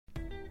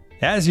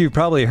As you've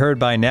probably heard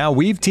by now,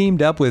 we've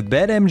teamed up with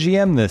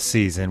BetMGM this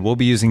season. We'll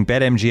be using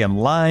BetMGM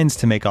lines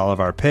to make all of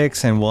our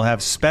picks, and we'll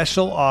have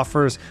special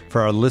offers for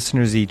our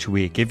listeners each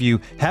week. If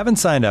you haven't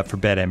signed up for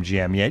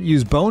BetMGM yet,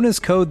 use bonus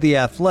code The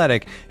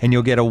Athletic, and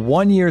you'll get a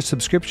 1-year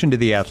subscription to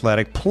The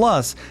Athletic,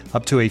 plus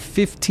up to a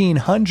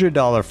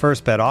 $1,500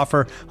 first bet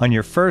offer on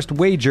your first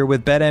wager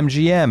with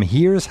BetMGM.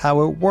 Here's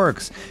how it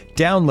works.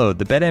 Download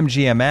the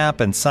BetMGM app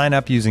and sign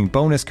up using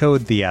bonus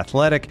code The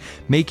Athletic.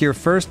 Make your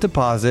first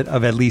deposit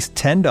of at least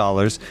 $10.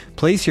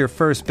 Place your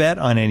first bet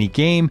on any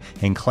game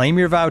and claim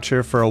your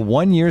voucher for a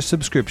 1-year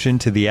subscription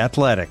to The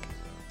Athletic.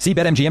 See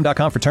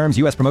BetMGM.com for terms.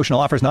 U.S. promotional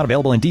offers not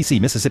available in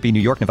D.C., Mississippi, New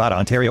York, Nevada,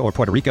 Ontario, or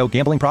Puerto Rico.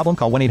 Gambling problem?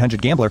 Call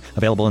 1-800-GAMBLER.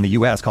 Available in the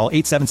U.S. Call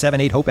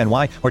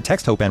 877-8-HOPE-NY or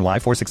text HOPE-NY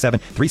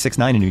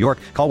 467-369 in New York.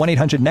 Call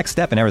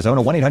 1-800-NEXT-STEP in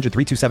Arizona.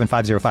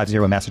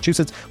 1-800-327-5050 in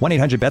Massachusetts.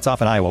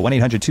 1-800-BETS-OFF in Iowa.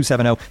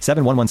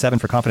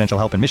 1-800-270-7117 for confidential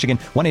help in Michigan.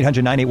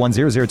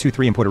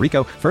 1-800-981-0023 in Puerto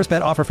Rico. First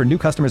bet offer for new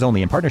customers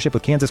only in partnership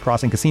with Kansas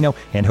Crossing Casino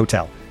and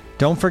Hotel.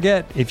 Don't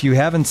forget, if you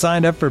haven't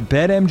signed up for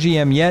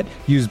BetMGM yet,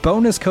 use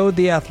bonus code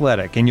The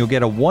Athletic, and you'll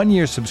get a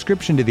 1-year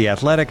subscription to The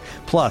Athletic,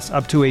 plus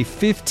up to a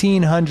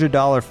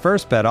 $1,500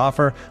 first bet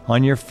offer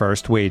on your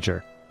first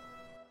wager.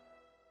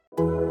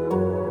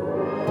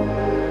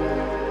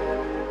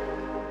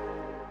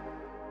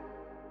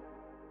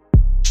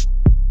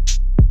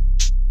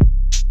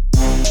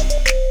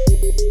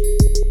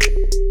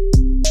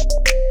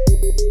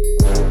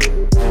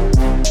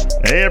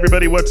 Hey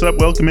everybody, what's up?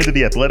 Welcome into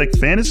the Athletic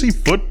Fantasy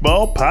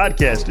Football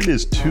Podcast. It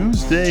is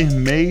Tuesday,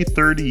 May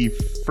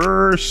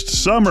 31st.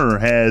 Summer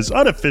has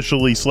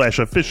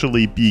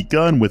unofficially/officially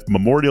begun with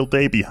Memorial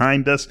Day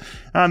behind us.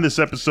 On this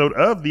episode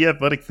of the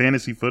Athletic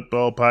Fantasy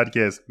Football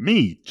Podcast,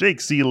 me,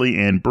 Jake Seeley,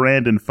 and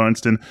Brandon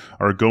Funston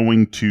are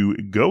going to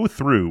go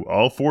through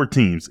all 4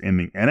 teams in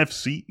the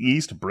NFC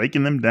East,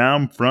 breaking them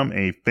down from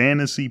a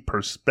fantasy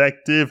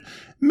perspective.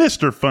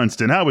 Mr.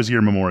 Funston, how was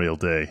your Memorial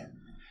Day?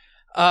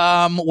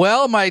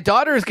 Well, my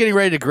daughter is getting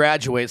ready to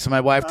graduate, so my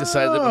wife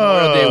decided that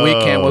Memorial Day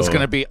weekend was going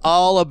to be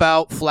all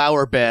about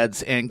flower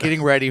beds and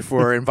getting ready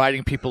for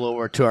inviting people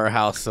over to our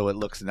house so it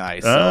looks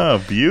nice.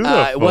 Oh, beautiful.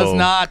 It was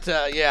not,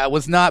 it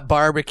was not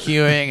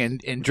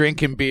barbecuing and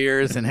drinking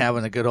beers and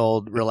having a good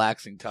old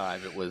relaxing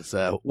time. It was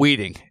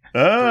weeding.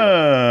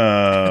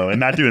 Oh, and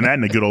not doing that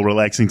in a good old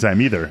relaxing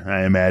time either,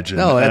 I imagine.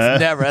 No, that's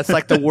never. That's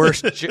like the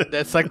worst.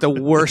 That's like the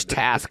worst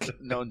task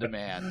known to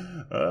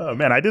man. Oh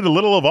man, I did a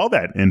little of all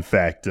that. In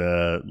fact,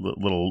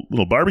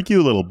 little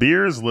barbecue, little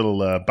beers,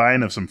 little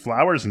buying of some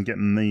flowers, and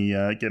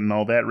getting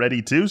all that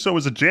ready too. So it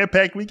was a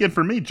jam-packed weekend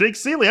for me. Jake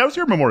Seeley, how was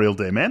your Memorial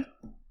Day, man?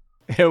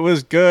 It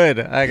was good.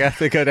 I got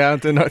to go down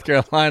to North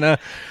Carolina,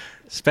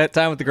 spent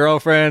time with the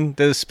girlfriend,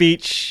 did a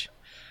speech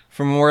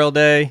for Memorial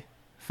Day.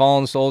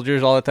 Fallen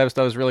soldiers, all that type of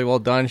stuff was really well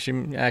done. She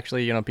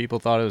actually, people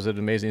thought it was an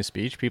amazing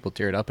speech. People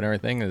teared up and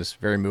everything. It was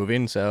very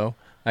moving. So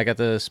I got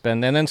to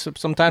spend, and then some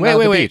time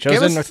down at the beach. I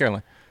was in North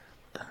Carolina.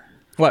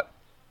 What?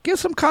 Give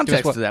some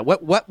context to that.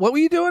 What were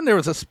you doing? There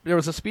was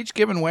a speech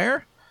given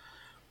where?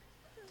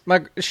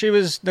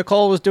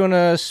 Nicole was doing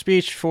a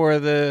speech for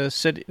the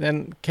city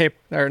and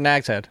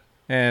Nag's Head,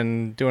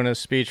 and doing a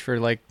speech for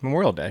like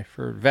Memorial Day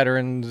for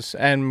veterans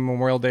and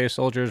Memorial Day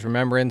soldiers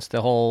remembrance.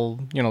 The whole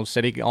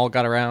city all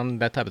got around,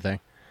 that type of thing.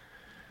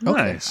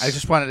 Okay. Nice. I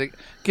just wanted to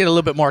get a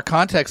little bit more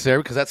context there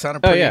because that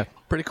sounded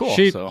pretty cool.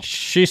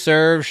 She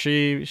served.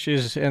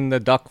 She's in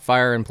the Duck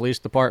Fire and Police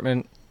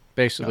Department,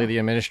 basically the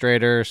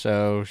administrator.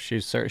 So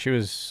she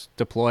was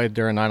deployed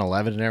during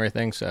 9/11 and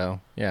everything. So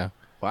yeah.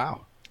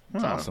 Wow.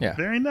 That's awesome. Yeah.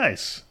 Very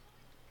nice.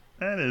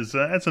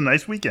 That's a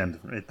nice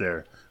weekend right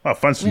there. Oh,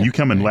 Funston, you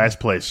come in last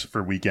place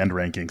for weekend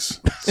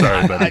rankings.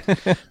 Sorry, buddy.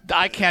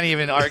 I can't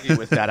even argue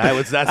with that.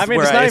 It's not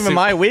even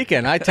my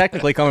weekend. I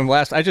technically come in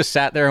last. I just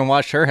sat there and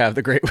watched her have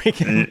the great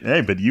weekend.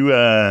 Hey, but you're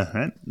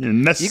a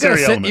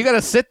necessary element. You got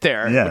to sit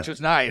there, which was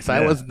nice. Yeah.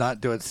 I was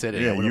not doing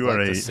sitting. Yeah, you are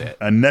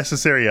a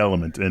necessary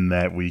element in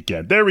that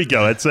weekend. There we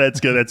go. That's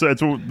good. That's what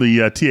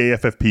the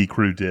TAFFP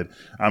crew did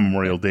on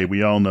Memorial Day.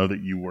 We all know that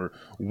you were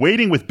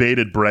waiting with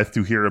bated breath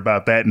to hear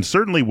about that, and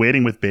certainly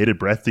waiting with bated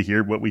breath to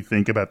hear what we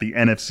think about the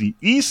NFC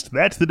East.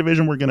 That's the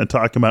division we're going to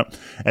talk about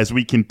as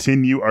we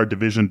continue our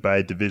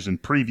division-by-division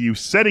preview,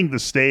 setting the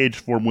stage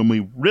for when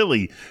we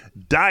really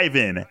dive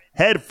in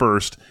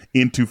headfirst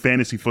into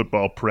fantasy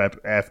football prep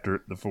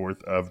after the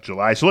 4th of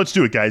July. So let's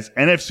do it, guys.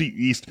 NFC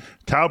East,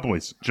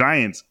 Cowboys,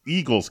 Giants,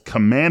 Eagles,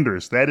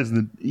 Commanders. That is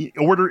the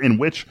order in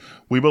which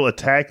we will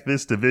attack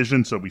this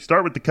division. So we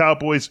start with the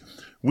Cowboys.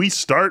 We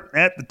start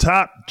at the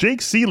top.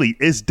 Jake Seeley,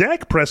 is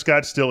Dak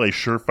Prescott still a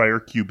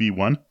surefire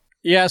QB1?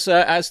 Yes,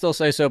 I'd still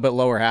say so, but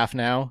lower half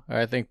now.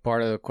 I think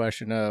part of the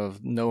question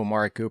of no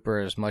Amari Cooper,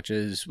 as much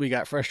as we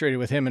got frustrated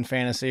with him in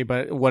fantasy,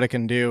 but what it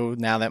can do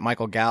now that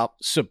Michael Gallup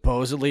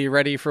supposedly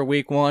ready for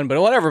week 1,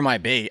 but whatever it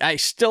might be, I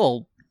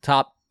still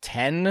top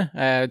 10,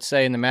 I would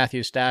say, in the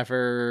Matthew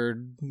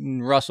Stafford,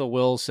 Russell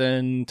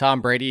Wilson,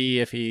 Tom Brady,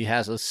 if he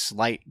has a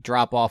slight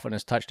drop off in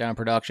his touchdown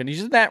production.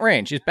 He's in that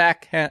range. He's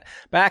back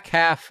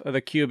half of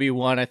the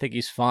QB1. I think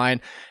he's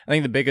fine. I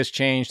think the biggest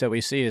change that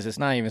we see is it's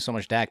not even so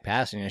much Dak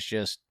passing. It's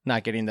just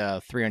not getting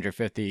the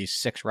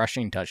 356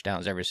 rushing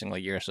touchdowns every single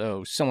year.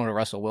 So similar to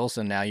Russell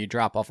Wilson now, you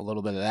drop off a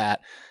little bit of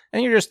that,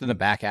 and you're just in the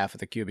back half of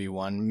the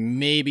QB1.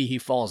 Maybe he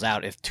falls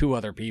out if two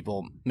other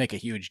people make a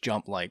huge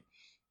jump like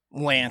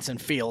Lance and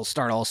Fields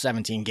start all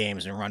 17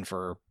 games and run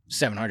for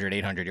 700,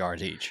 800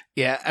 yards each.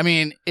 Yeah, I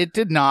mean, it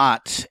did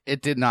not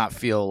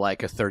feel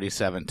like a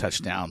 37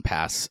 touchdown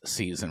pass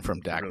season from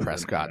Dak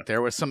Prescott. Yeah.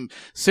 There was some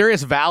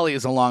serious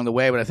valleys along the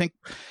way, but I think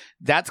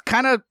that's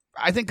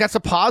a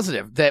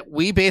positive that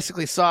we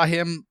basically saw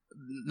him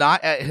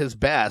not at his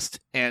best,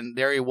 and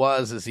there he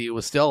was as he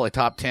was still a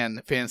top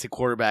 10 fantasy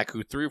quarterback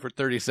who threw for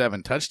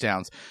 37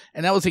 touchdowns.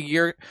 And that was a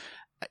year,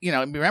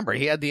 remember,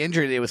 he had the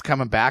injury that he was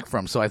coming back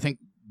from, so I think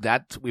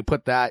that we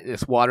put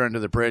this water under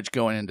the bridge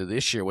going into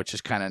this year, which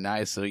is kind of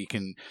nice. So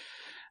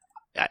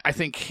I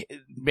think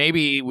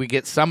maybe we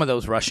get some of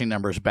those rushing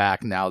numbers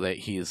back now that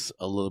he's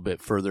a little bit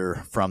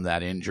further from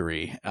that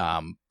injury.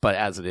 But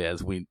as it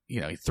is,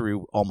 he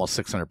threw almost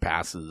 600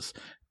 passes,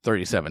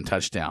 37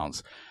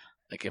 touchdowns.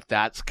 Like if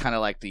that's kind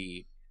of like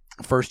the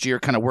first year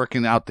kind of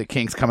working out the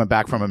kinks coming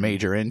back from a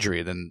major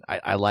injury, then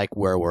I like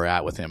where we're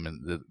at with him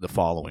in the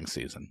following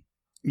season.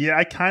 Yeah,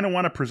 I kind of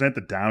want to present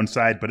the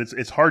downside, but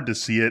it's hard to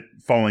see it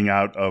falling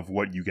out of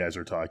what you guys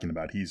are talking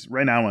about. He's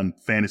right now on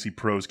Fantasy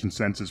Pros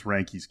consensus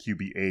rank. He's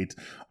QB8,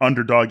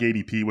 underdog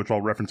ADP, which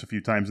I'll reference a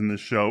few times in this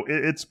show.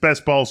 It's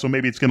best ball, so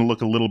maybe it's going to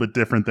look a little bit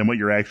different than what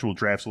your actual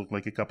drafts look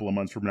like a couple of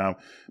months from now.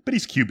 But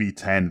he's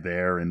QB10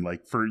 there, and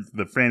like for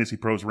the Fantasy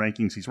Pros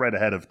rankings, he's right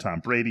ahead of Tom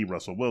Brady,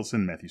 Russell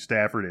Wilson, Matthew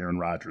Stafford, Aaron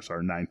Rodgers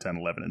are 9, 10,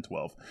 11, and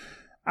 12.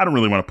 I don't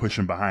really want to push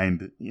him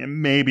behind. Yeah,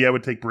 maybe I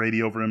would take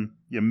Brady over him.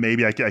 Yeah,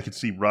 maybe I could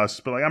see Russ,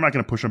 but I'm not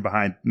going to push him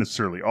behind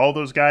necessarily all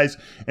those guys.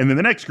 And then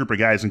the next group of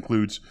guys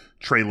includes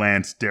Trey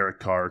Lance, Derek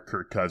Carr,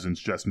 Kirk Cousins,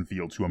 Justin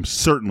Fields, who I'm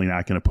certainly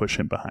not going to push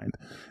him behind.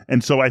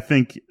 And so I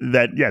think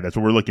that, that's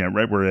what we're looking at,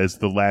 right? Whereas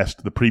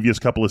the previous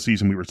couple of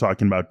seasons, we were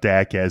talking about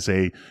Dak as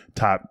a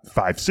top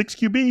 5-6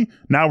 QB.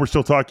 Now we're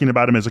still talking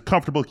about him as a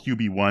comfortable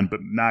QB1, but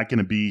not going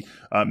to be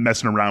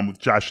messing around with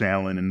Josh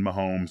Allen and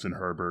Mahomes and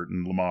Herbert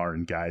and Lamar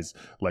and guys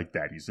like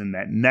that. He's in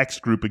that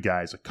next group of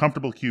guys, a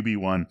comfortable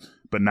QB1,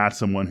 but not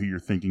someone who you're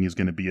thinking is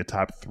going to be a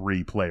top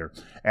 3 player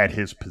at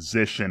his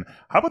position.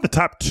 How about the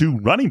top 2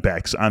 running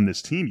backs on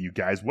this team, you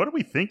guys? What are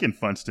we thinking,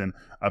 Funston,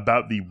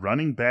 about the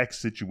running back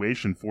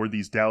situation for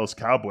these Dallas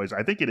Cowboys?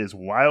 I think it is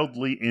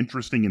wildly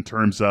interesting in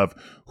terms of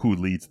who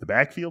leads the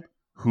backfield,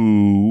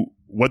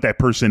 what that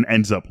person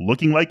ends up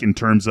looking like in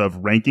terms of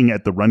ranking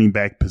at the running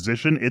back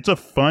position. It's a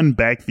fun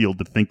backfield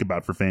to think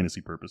about for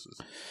fantasy purposes.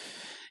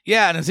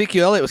 Yeah, and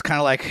Ezekiel Elliott was kind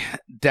of like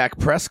Dak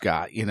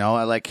Prescott,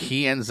 like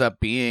he ends up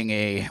being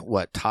a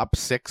top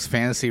 6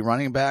 fantasy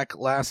running back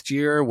last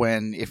year.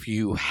 When if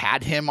you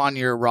had him on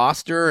your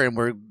roster and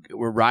we're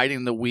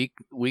riding the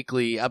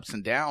weekly ups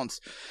and downs,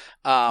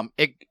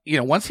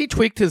 once he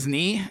tweaked his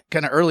knee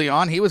kind of early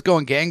on, he was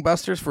going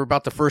gangbusters for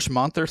about the first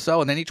month or so,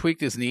 and then he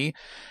tweaked his knee.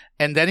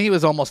 And then he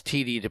was almost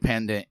TD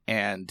dependent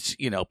and,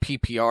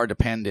 PPR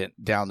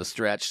dependent down the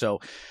stretch. So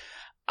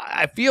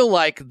I feel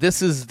like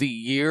this is the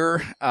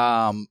year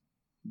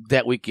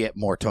that we get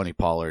more Tony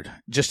Pollard,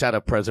 just out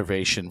of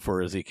preservation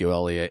for Ezekiel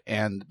Elliott,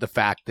 and the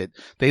fact that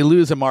they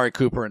lose Amari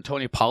Cooper and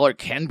Tony Pollard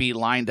can be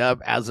lined up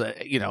as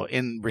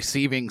in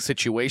receiving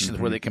situations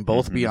where they can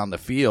both be on the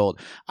field.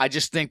 I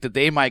just think that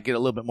they might get a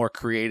little bit more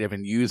creative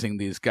in using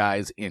these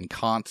guys in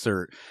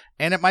concert,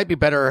 and it might be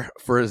better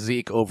for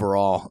Zeke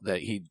overall that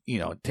he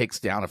takes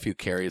down a few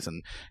carries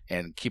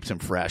and keeps him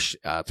fresh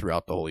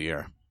throughout the whole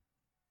year.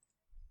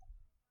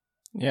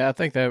 Yeah, I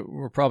think that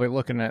we're probably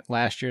looking at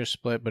last year's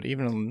split, but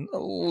even a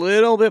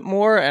little bit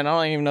more. And I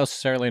don't even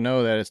necessarily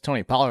know that it's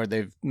Tony Pollard.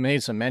 They've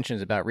made some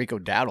mentions about Rico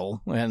Dowdle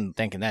and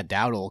thinking that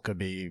Dowdle could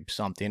be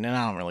something. And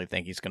I don't really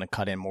think he's going to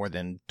cut in more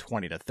than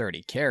 20 to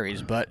 30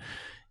 carries. But,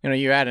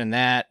 you add in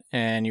that,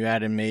 and you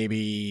add in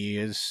maybe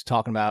is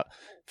talking about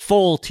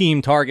full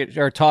team target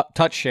or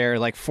touch share,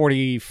 like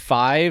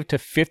 45 to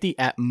 50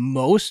 at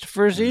most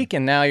for Zeke.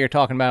 And now you're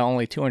talking about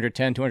only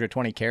 210,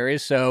 220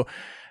 carries. So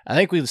I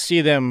think we'll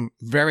see them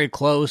very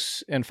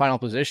close in final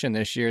position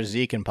this year,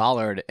 Zeke and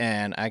Pollard,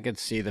 and I could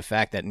see the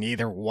fact that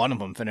neither one of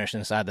them finish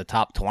inside the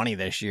top 20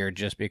 this year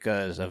just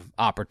because of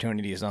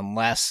opportunities,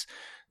 unless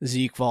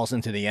Zeke falls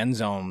into the end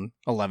zone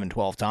 11,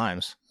 12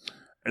 times.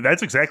 And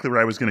that's exactly where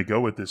I was going to go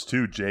with this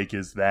too, Jake,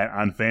 is that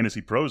on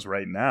Fantasy Pros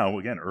right now,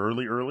 again,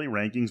 early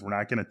rankings, we're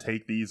not going to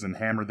take these and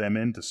hammer them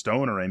into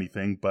stone or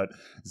anything, but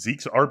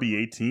Zeke's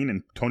RB18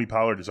 and Tony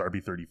Pollard is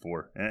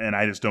RB34. And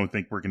I just don't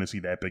think we're going to see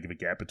that big of a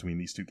gap between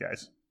these two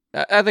guys.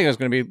 I think it's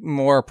going to be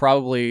more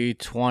probably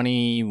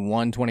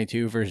 21,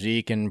 22 for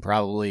Zeke and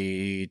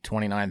probably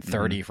 29,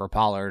 30 for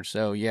Pollard.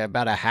 So yeah,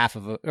 about a half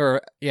of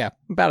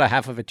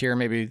a tier,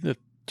 maybe the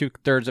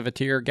 2/3 of a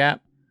tier gap.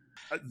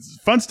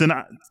 Funston,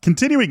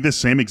 continuing this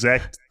same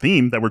exact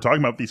theme that we're talking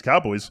about with these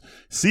Cowboys,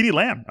 CeeDee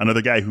Lamb,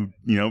 another guy who,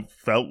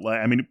 felt like,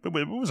 I mean,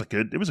 it was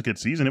a good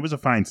season. It was a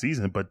fine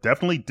season, but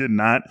definitely did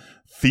not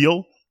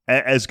feel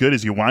as good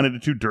as you wanted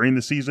it to during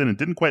the season and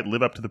didn't quite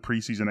live up to the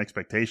preseason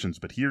expectations.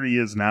 But here he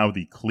is now,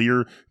 the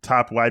clear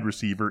top wide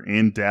receiver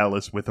in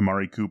Dallas with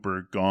Amari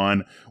Cooper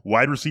gone.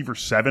 Wide receiver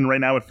 7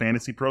 right now at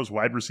Fantasy Pros,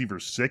 wide receiver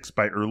 6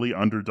 by early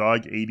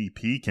underdog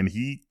ADP. Can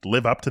he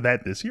live up to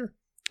that this year?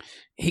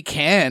 He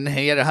can.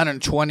 He had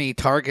 120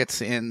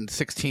 targets in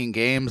 16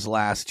 games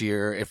last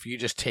year. If you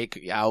just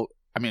take out,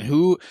 I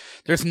mean,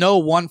 there's no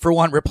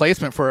one-for-one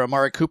replacement for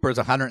Amari Cooper's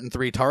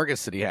 103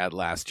 targets that he had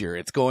last year.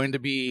 It's going to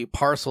be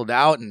parceled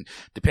out, and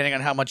depending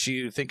on how much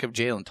you think of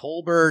Jalen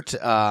Tolbert.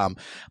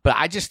 But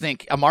I just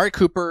think Amari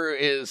Cooper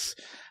is,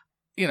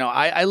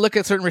 I look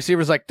at certain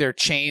receivers like they're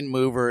chain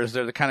movers.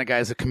 They're the kind of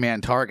guys that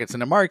command targets,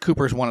 and Amari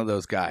Cooper is one of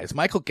those guys.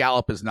 Michael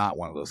Gallup is not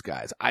one of those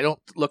guys. I don't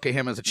look at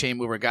him as a chain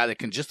mover, guy that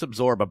can just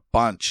absorb a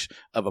bunch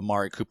of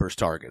Amari Cooper's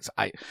targets.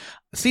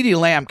 CeeDee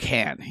Lamb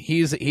can.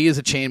 He is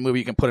a chain mover.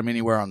 You can put him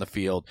anywhere on the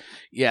field.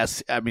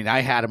 Yes, I mean,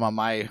 I had him on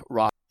my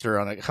roster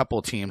on a couple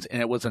of teams,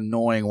 and it was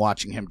annoying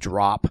watching him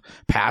drop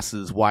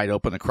passes wide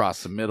open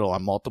across the middle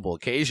on multiple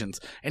occasions,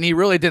 and he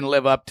really didn't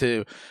live up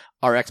to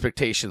our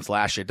expectations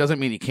last year. It doesn't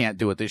mean he can't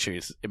do it this year.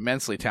 He's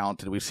immensely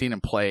talented. We've seen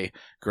him play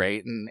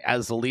great. And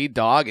as the lead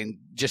dog and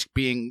just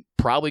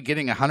probably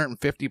getting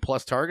 150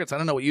 plus targets, I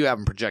don't know what you have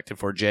him projected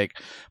for, Jake,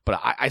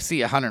 but I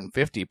see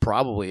 150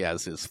 probably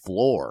as his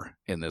floor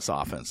in this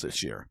offense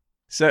this year.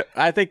 So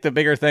I think the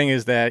bigger thing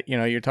is that,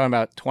 you're talking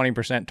about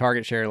 20%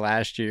 target share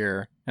last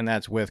year, and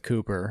that's with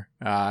Cooper.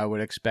 I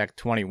would expect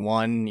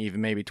 21,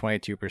 even maybe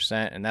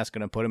 22%, and that's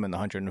going to put him in the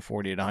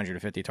 140 to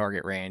 150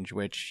 target range,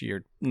 which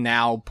you're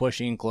now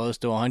pushing close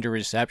to 100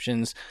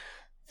 receptions,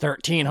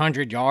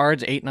 1,300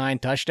 yards, 8-9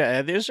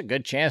 touchdowns. There's a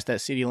good chance that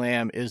CeeDee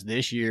Lamb is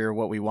this year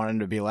what we wanted him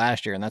to be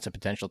last year, and that's a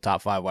potential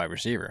top 5 wide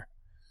receiver.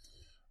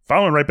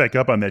 Following right back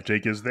up on that,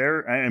 Jake, is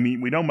there, I mean,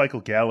 we know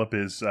Michael Gallup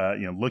is,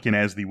 looking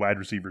as the wide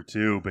receiver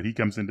too, but he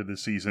comes into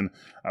this season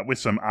with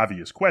some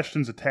obvious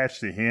questions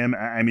attached to him.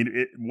 I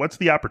mean, what's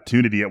the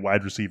opportunity at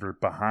wide receiver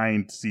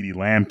behind CeeDee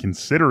Lamb,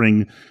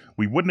 considering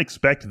we wouldn't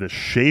expect the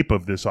shape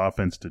of this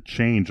offense to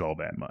change all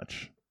that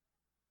much?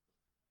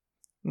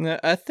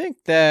 I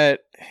think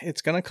that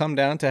it's going to come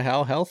down to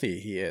how healthy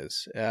he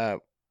is.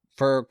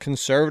 For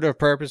conservative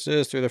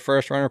purposes, through the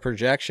first runner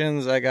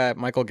projections, I got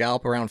Michael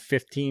Gallup around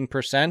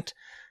 15%.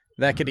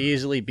 That could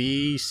easily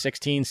be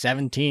 16,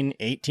 17,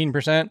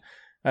 18%.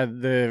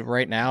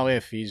 Right now,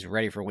 if he's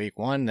ready for week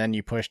 1, then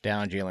you push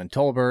down Jalen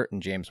Tolbert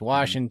and James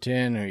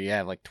Washington, or you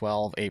have like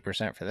 12,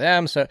 8% for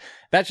them. So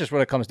that's just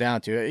what it comes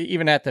down to.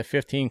 Even at the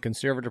 15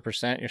 conservative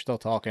percent, you're still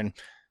talking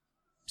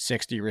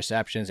 60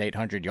 receptions,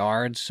 800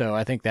 yards. So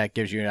I think that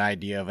gives you an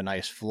idea of a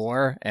nice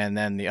floor. And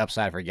then the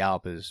upside for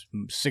Gallup is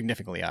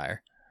significantly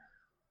higher.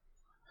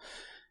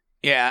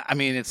 Yeah, I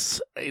mean,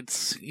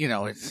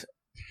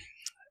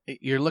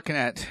 you're looking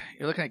at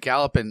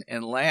Gallup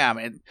and Lamb,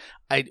 and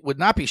I would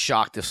not be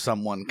shocked if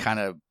someone kind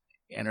of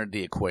entered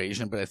the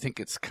equation, but I think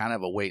it's kind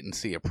of a wait and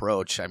see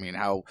approach. I mean,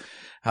 how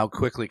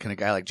quickly can a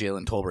guy like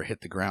Jalen Tolbert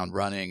hit the ground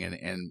running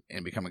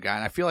and become a guy?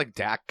 And I feel like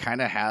Dak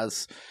kind of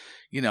has,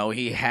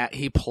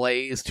 he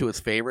plays to his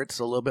favorites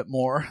a little bit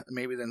more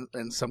maybe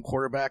than some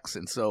quarterbacks,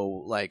 and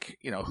so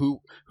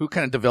who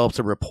kind of develops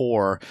a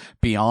rapport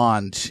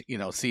beyond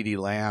CeeDee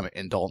Lamb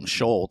and Dalton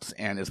Schultz,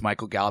 and is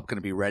Michael Gallup going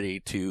to be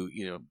ready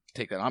to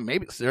take that on?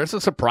 Maybe there's a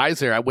surprise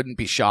there. I wouldn't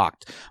be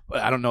shocked,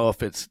 but I don't know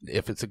if it's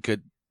a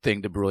good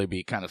thing to really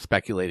be kind of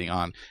speculating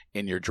on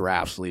in your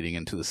drafts leading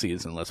into the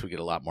season, unless we get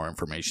a lot more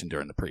information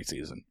during the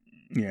preseason.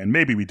 Yeah, and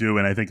maybe we do,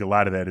 and I think a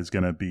lot of that is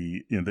going to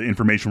be, the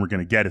information we're going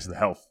to get is the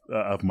health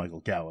of Michael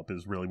Gallup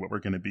is really what we're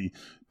going to be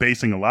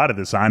basing a lot of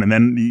this on. And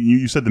then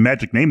you said the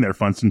magic name there,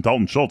 Funston,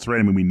 Dalton Schultz, right?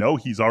 I mean, we know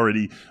he's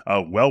already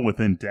well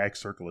within Dak's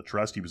circle of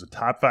trust. He was a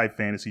top 5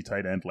 fantasy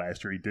tight end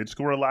last year. He did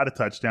score a lot of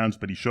touchdowns,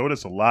 but he showed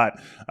us a lot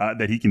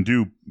that he can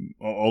do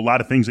a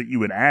lot of things that you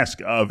would ask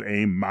of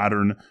a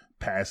modern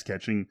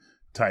pass-catching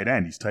tight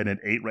end. He's tight end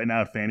 8 right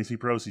now at Fantasy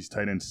Pros. He's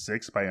tight end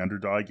 6 by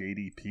underdog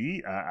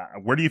ADP.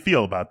 Where do you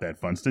feel about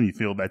that, Funston? You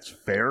feel that's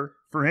fair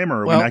for him,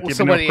 or are we not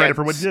giving enough credit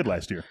for what he did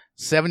last year?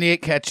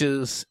 78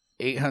 catches,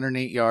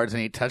 808 yards,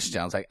 and 8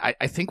 touchdowns. I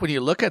think when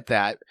you look at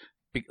that,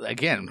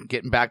 again,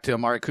 getting back to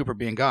Amari Cooper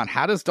being gone,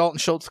 how does Dalton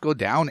Schultz go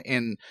down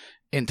in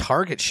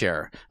target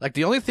share? Like,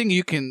 the only thing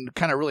you can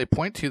kind of really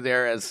point to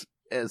there as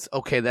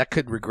okay, that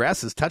could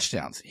regress his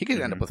touchdowns. He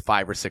could end up with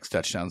 5 or 6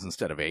 touchdowns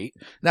instead of 8.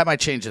 That might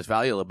change his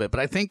value a little bit,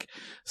 but I think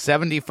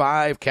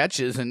 75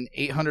 catches and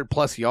 800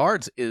 plus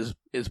yards is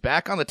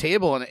back on the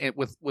table, and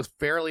with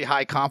fairly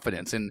high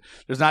confidence. And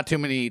there's not too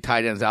many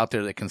tight ends out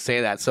there that can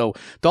say that. So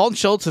Dalton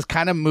Schultz has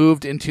kind of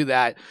moved into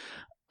that.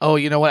 Oh,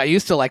 you know what? I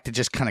used to like to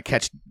just kind of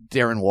catch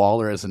Darren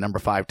Waller as a number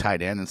 5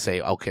 tight end and say,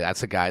 okay,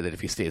 that's a guy that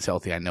if he stays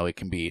healthy, I know he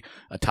can be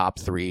a top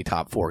 3,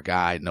 top 4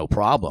 guy, no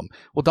problem.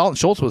 Well, Dalton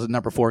Schultz was a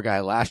number 4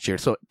 guy last year.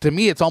 So to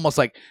me, it's almost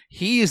like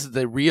he's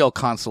the real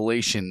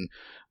consolation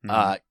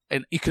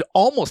And you could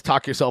almost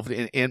talk yourself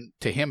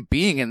into him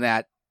being in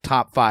that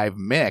top 5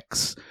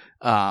 mix,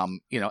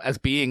 as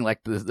being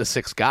like the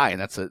sixth guy,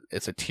 and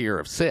it's a tier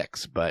of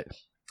 6, but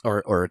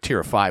or a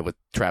tier of 5 with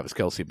Travis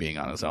Kelce being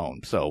on his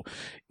own. So,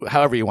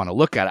 however you want to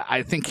look at it,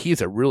 I think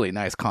he's a really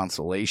nice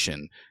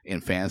consolation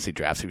in fantasy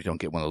drafts if you don't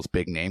get one of those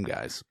big name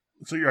guys.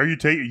 So are you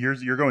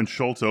you're going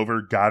Schultz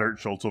over Goddard,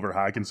 Schultz over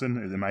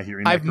Hawkinson? Am I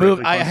hearing that I've correctly,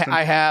 moved. I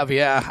Constant?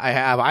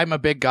 have. I'm a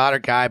big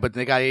Goddard guy, but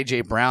they got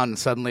AJ Brown, and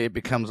suddenly it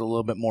becomes a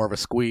little bit more of a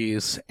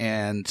squeeze.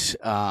 And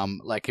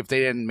like if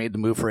they hadn't made the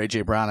move for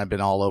AJ Brown, I've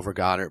been all over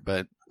Goddard,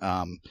 but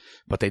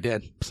they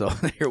did. So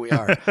here we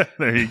are.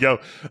 There you go.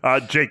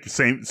 Jake,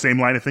 same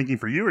line of thinking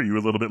for you, or are you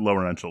a little bit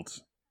lower on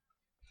Schultz?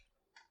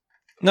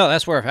 No,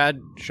 that's where I've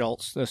had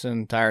Schultz this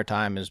entire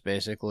time. Is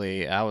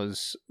basically I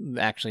was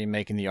actually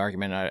making the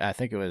argument. I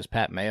think it was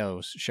Pat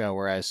Mayo's show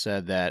where I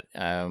said that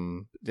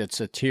it's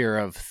a tier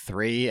of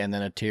 3 and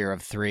then a tier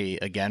of 3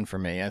 again for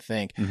me. I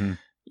think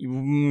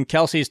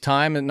Kelsey's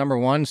time at number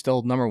 1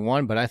 still number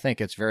 1, but I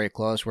think it's very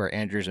close where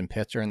Andrews and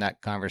Pitts are in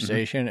that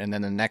conversation, and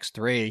then the next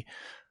 3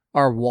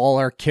 are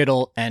Waller,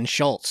 Kittle, and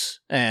Schultz.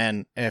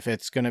 And if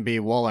it's going to be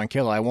Waller and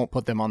Kittle, I won't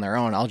put them on their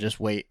own. I'll just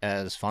wait,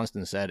 as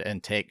Funston said,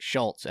 and take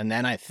Schultz. And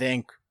then I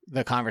think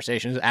the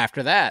conversations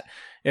after that,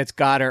 it's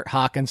Goddard,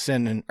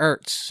 Hawkinson, and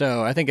Ertz.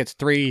 So I think it's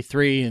 3,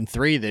 3, and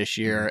 3 this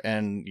year.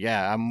 And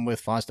yeah, I'm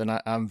with Funston.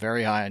 I'm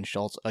very high on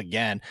Schultz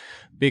again,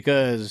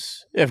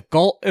 because if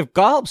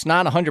Gallup's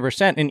not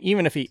 100%, and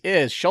even if he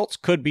is, Schultz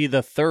could be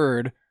the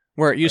third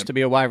where it used to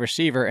be a wide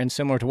receiver, and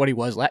similar to what he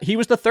was he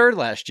was the third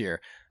last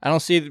year. I don't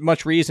see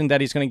much reason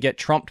that he's going to get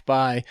trumped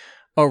by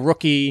a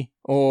rookie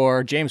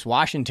or James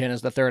Washington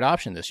as the third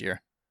option this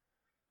year.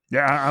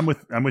 Yeah, I'm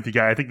with you,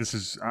 guy. I think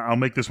I'll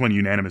make this one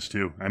unanimous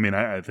too. I mean,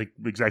 I think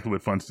exactly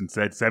what Funston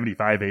said,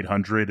 75,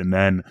 800, and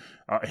then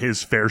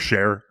his fair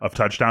share of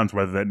touchdowns,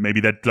 whether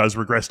that does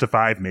regress to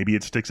 5, maybe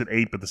it sticks at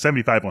 8, but the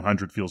 75,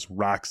 100 feels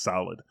rock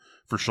solid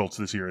for Schultz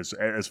this year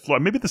as floor.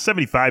 Maybe the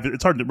 75,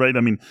 it's hard to write.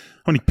 I mean,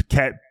 how many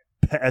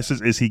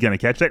passes is he going to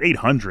catch? That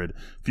 800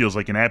 feels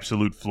like an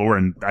absolute floor,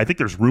 and I think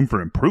there's room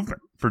for improvement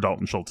for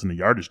Dalton Schultz in the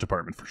yardage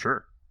department for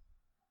sure.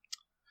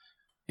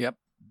 Yep,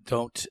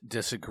 don't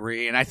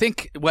disagree. And I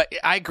think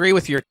I agree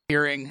with your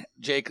hearing,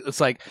 Jake.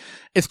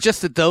 It's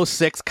just that those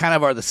 6 kind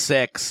of are the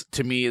 6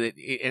 to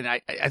me. And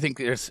I think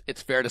it's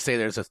fair to say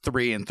there's a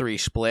 3 and 3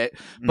 split,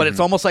 but it's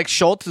almost like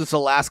Schultz is the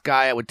last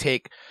guy I would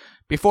take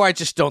before I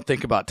just don't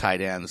think about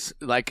tight ends.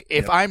 Like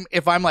if I'm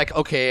like,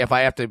 okay, if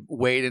I have to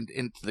wade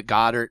into the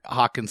Goddard,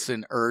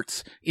 Hawkinson,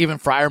 Ertz, even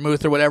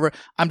Freiermuth or whatever,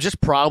 I'm just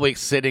probably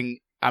sitting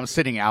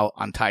out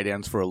on tight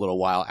ends for a little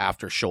while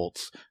after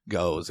Schultz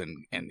goes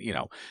and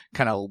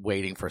kind of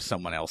waiting for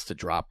someone else to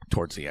drop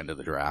towards the end of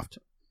the draft.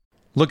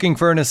 Looking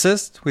for an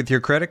assist with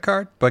your credit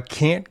card but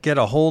can't get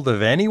a hold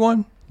of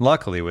anyone?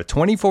 Luckily, with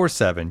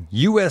 24/7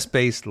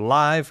 U.S.-based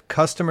live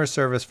customer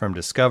service from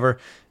Discover,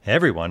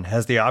 everyone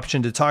has the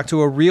option to talk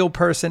to a real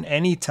person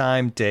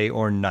anytime, day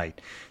or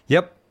night.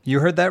 Yep,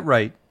 you heard that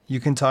right. You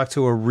can talk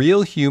to a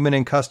real human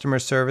in customer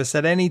service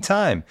at any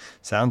time.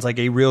 Sounds like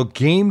a real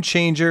game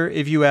changer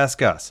if you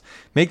ask us.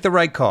 Make the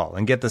right call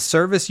and get the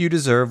service you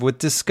deserve with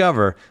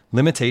Discover.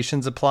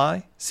 Limitations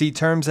apply. See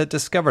terms at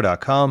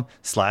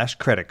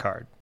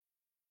discover.com/creditcard.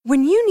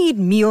 When you need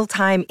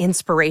mealtime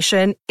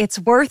inspiration, it's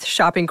worth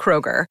shopping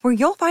Kroger, where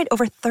you'll find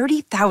over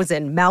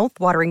 30,000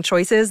 mouth-watering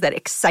choices that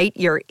excite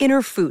your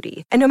inner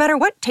foodie. And no matter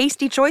what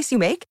tasty choice you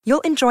make,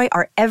 you'll enjoy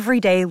our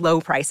everyday low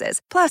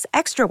prices, plus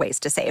extra ways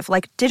to save,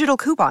 like digital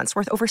coupons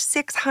worth over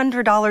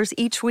 $600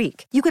 each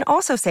week. You can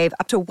also save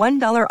up to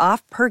 $1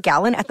 off per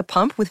gallon at the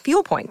pump with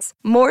fuel points.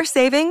 More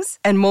savings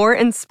and more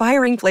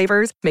inspiring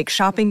flavors make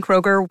shopping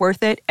Kroger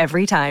worth it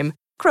every time.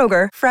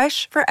 Kroger,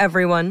 fresh for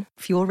everyone.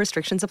 Fuel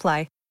restrictions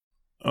apply.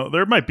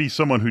 There might be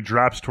someone who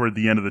drops toward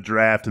the end of the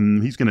draft,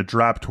 and he's going to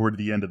drop toward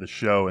the end of the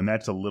show, and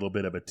that's a little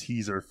bit of a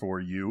teaser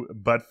for you.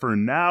 But for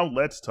now,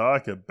 let's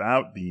talk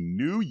about the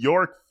New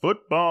York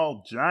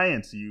Football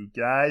Giants, you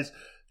guys.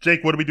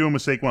 Jake, what are we doing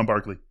with Saquon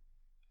Barkley?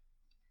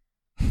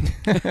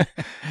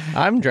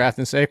 I'm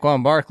drafting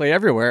Saquon Barkley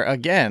everywhere.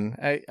 Again,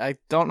 I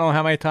don't know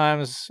how many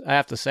times I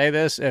have to say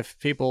this. If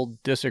people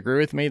disagree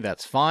with me,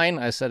 that's fine.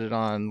 I said it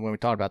on when we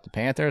talked about the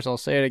Panthers. I'll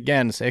say it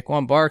again.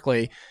 Saquon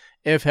Barkley,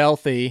 if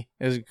healthy,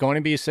 is going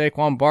to be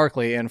Saquon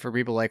Barkley. And for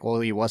people like,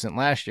 well, he wasn't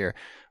last year.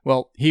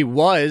 Well, he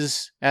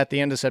was at the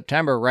end of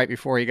September, right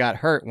before he got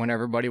hurt, when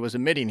everybody was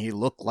admitting he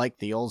looked like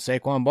the old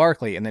Saquon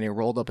Barkley. And then he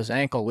rolled up his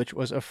ankle, which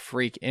was a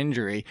freak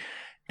injury.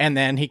 And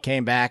then he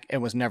came back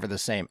and was never the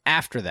same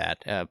after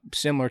that.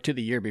 Similar to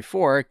the year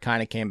before,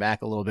 kind of came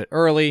back a little bit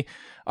early.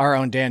 Our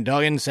own Dan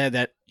Duggan said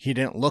that he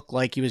didn't look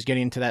like he was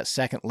getting to that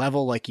second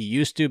level like he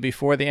used to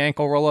before the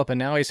ankle roll-up, and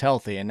now he's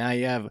healthy. And now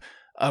you have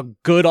a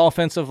good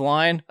offensive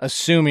line,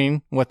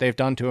 assuming what they've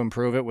done to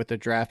improve it with the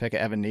draft pick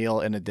of Evan Neal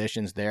and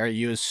additions there.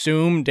 You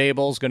assume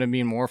Daboll's going to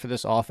mean more for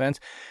this offense.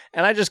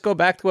 And I just go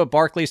back to what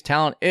Barkley's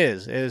talent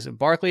is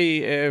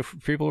Barkley, if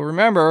people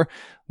remember,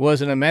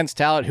 was an immense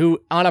talent who,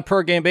 on a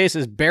per-game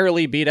basis,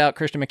 barely beat out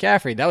Christian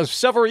McCaffrey. That was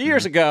several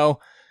years ago,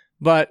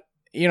 but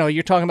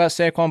you're talking about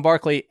Saquon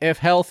Barkley, if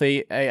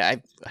healthy,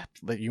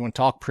 you want to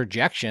talk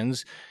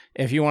projections.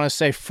 If you want to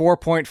say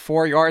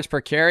 4.4 yards per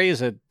carry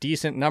is a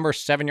decent number,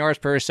 7 yards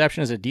per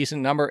reception is a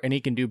decent number, and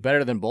he can do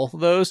better than both of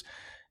those,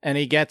 and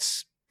he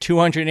gets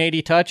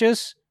 280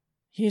 touches,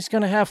 he's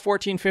going to have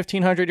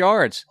 1,500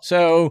 yards.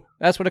 So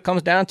that's what it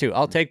comes down to.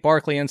 I'll take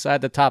Barkley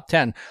inside the top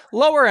 10.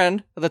 Lower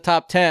end of the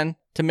top 10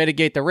 to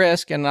mitigate the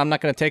risk, and I'm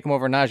not going to take him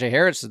over Najee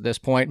Harris at this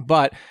point,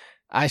 but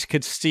I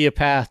could see a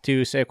path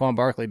to Saquon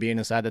Barkley being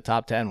inside the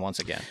top 10 once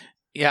again.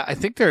 Yeah, I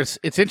think it's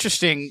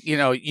interesting.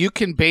 You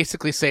can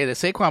basically say that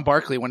Saquon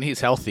Barkley, when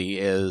he's healthy,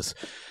 is,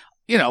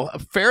 a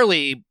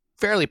fairly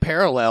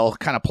parallel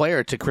kind of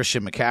player to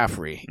Christian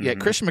McCaffrey. Yet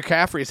Christian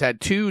McCaffrey's had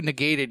 2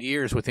 negated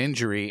years with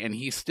injury, and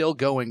he's still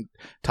going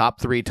top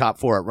 3, top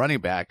 4 at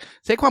running back.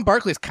 Saquon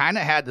Barkley's kind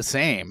of had the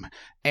same,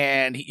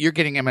 and you're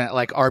getting him at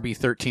like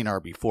RB13,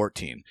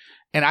 RB14.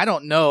 And I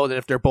don't know that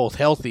if they're both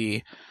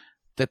healthy,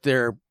 that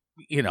they're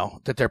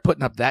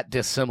putting up that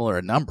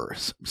dissimilar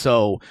numbers.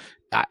 So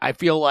I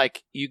feel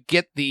like you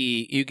get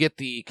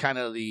the kind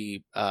of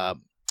the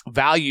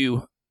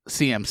value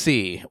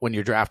CMC when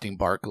you're drafting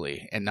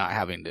Barkley and not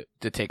having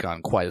to take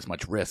on quite as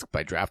much risk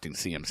by drafting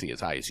CMC as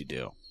high as you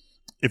do.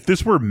 If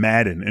this were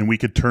Madden and we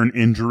could turn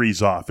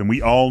injuries off, and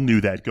we all knew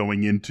that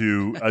going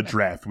into a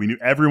draft, we knew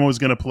everyone was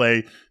going to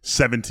play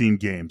 17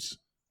 games.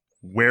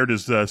 Where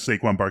does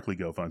Saquon Barkley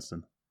go,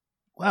 Funston?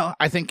 Well,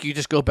 I think you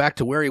just go back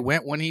to where he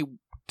went when he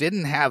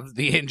didn't have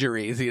the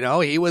injuries.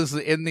 He was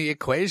in the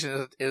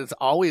equation. Is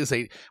always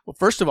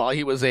first of all,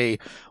 he was a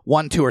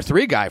 1, 2, or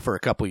 3 guy for a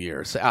couple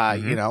years.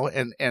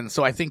 And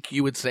so I think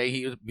you would say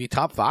he would be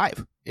top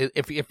 5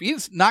 if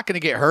he's not going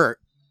to get hurt.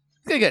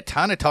 He's going to get a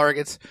ton of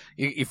targets.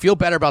 You feel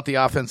better about the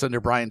offense under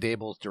Brian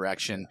Daboll's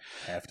direction.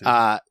 Have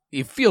to.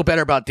 You feel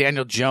better about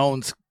Daniel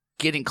Jones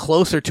getting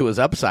closer to his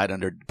upside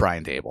under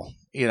Brian Daboll.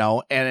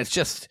 And it's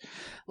just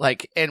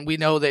like, and we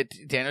know that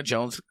Daniel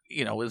Jones,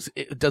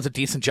 does a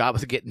decent job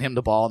of getting him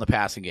the ball in the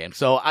passing game.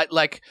 So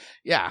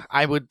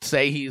I would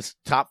say he's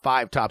top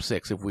 5, top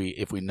 6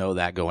 if we know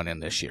that going in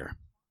this year.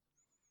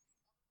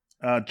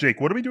 Jake,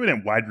 what are we doing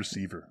at wide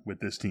receiver with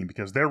this team?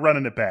 Because they're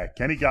running it back.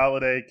 Kenny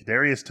Golladay,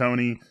 Kadarius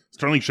Toney,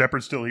 Sterling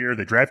Shepard's still here.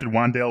 They drafted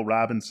Wan'Dale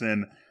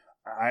Robinson.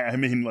 I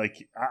mean,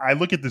 I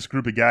look at this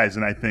group of guys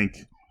and I think,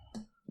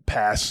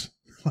 pass.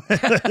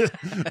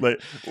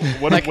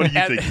 What do you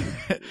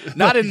think?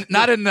 Not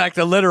in like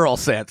the literal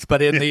sense,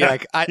 but in the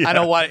I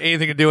don't want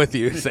anything to do with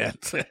you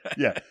sense.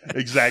 Yeah,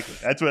 exactly.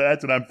 That's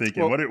what I'm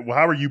thinking.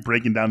 How are you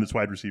breaking down this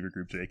wide receiver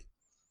group, Jake?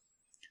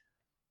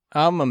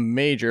 I'm a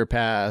major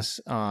pass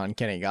on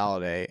Kenny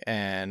Golladay,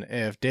 and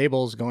if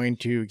Daboll's going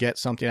to get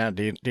something out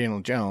of Daniel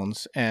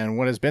Jones, and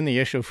what has been the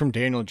issue from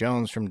Daniel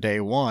Jones from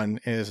day one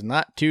is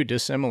not too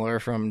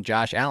dissimilar from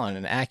Josh Allen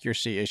and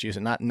accuracy issues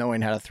and not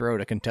knowing how to throw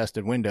to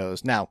contested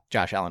windows. Now,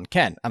 Josh Allen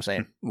can, I'm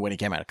saying, when he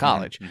came out of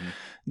college. Mm-hmm.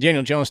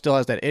 Daniel Jones still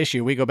has that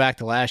issue. We go back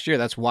to last year.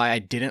 That's why I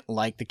didn't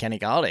like the Kenny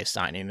Golladay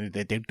signing.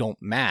 They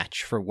don't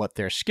match for what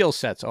their skill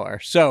sets are.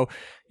 So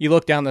you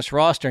look down this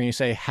roster and you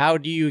say, how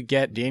do you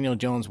get Daniel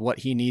Jones what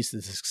he needs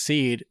to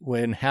succeed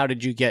when how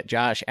did you get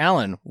Josh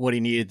Allen what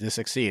he needed to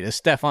succeed? Is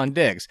Stephon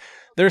Diggs.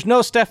 There's no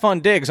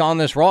Stephon Diggs on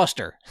this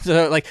roster.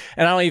 So and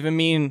I don't even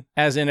mean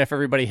as in if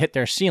everybody hit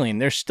their ceiling.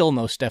 There's still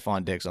no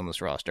Stephon Diggs on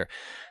this roster.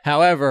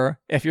 However,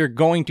 if you're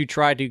going to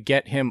try to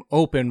get him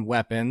open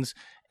weapons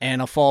and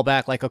a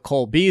fallback like a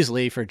Cole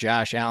Beasley for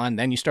Josh Allen,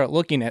 then you start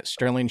looking at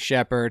Sterling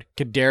Shepard,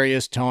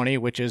 Kadarius Toney,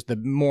 which is the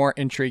more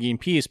intriguing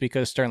piece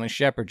because Sterling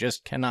Shepard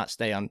just cannot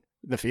stay on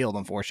the field,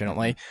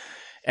 unfortunately.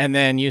 And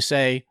then you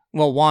say,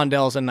 well,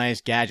 Wan'Dale's a nice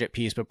gadget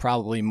piece, but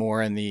probably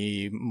more in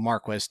the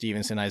Marquez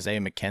Stevenson, Isaiah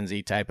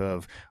McKenzie type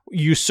of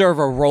you serve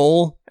a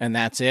role and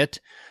that's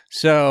it.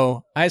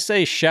 So I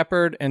say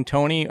Shepard and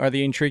Toney are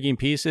the intriguing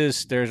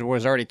pieces. There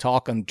was already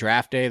talk on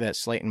draft day that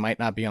Slayton might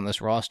not be on this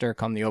roster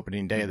come the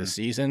opening day of the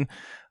season.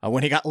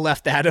 When he got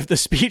left out of the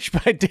speech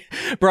by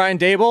Brian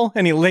Daboll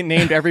and he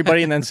named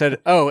everybody and then said,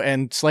 oh,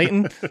 and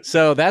Slayton.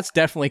 So that's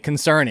definitely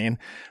concerning.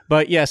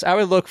 But yes, I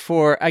would look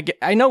for,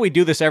 I know we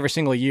do this every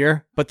single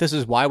year, but this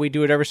is why we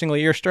do it every single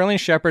year. Sterling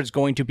Shepard's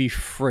going to be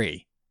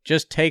free.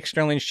 Just take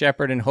Sterling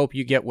Shepard and hope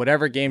you get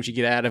whatever games you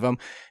get out of him.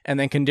 And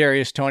then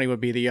Kadarius Toney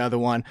would be the other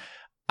one.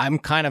 I'm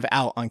kind of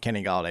out on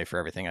Kenny Golladay for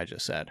everything I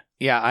just said.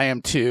 Yeah, I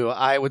am too.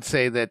 I would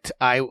say that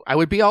I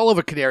would be all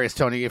over Kadarius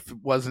Toney if it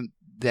wasn't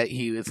that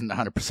he isn't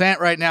 100%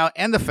 right now,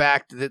 and the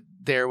fact that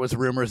there was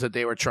rumors that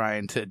they were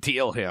trying to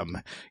deal him,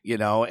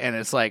 and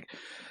it's like,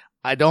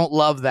 I don't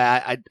love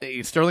that.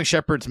 Sterling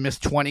Shepard's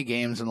missed 20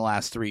 games in the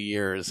last 3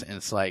 years, and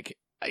it's like,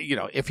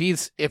 if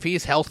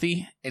he's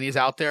healthy and he's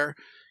out there,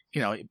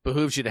 it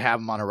behooves you to have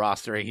him on a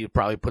roster. He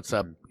probably puts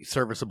up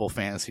serviceable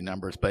fantasy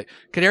numbers, but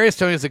Kadarius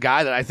Toney is a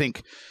guy that I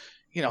think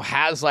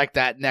has like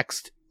that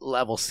next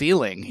level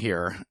ceiling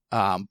here.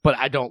 But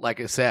I don't,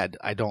 like I said,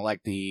 I don't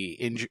like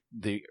the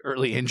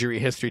early injury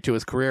history to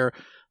his career,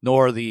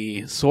 nor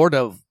the sort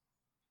of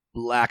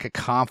lack of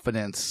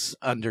confidence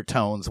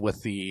undertones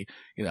with the,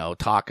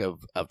 talk of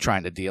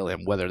trying to deal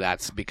him, whether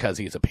that's because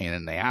he's a pain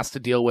in the ass to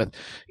deal with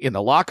in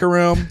the locker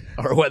room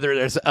or whether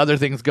there's other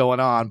things going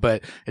on.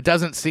 But it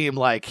doesn't seem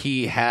like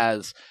he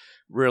has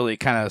really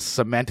kind of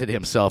cemented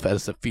himself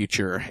as the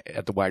future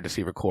at the wide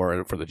receiver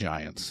core for the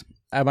Giants.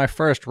 At my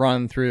first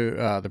run through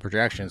the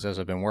projections as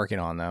I've been working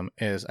on them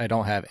is I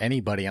don't have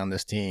anybody on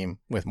this team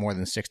with more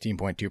than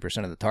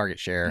 16.2% of the target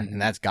share,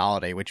 and that's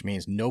Galladay, which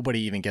means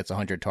nobody even gets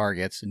 100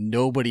 targets,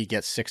 nobody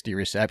gets 60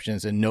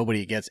 receptions, and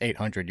nobody gets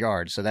 800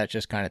 yards. So that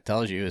just kind of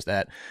tells you is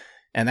that,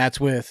 and that's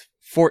with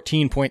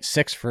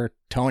 14.6 for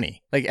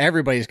Tony. Like,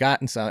 everybody's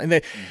gotten some.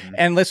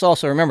 And let's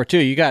also remember, too,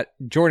 you got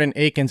Jordan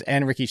Akins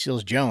and Ricky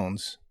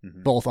Seals-Jones,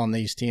 both on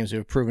these teams who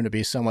have proven to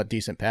be somewhat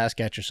decent pass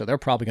catchers, so they're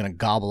probably going to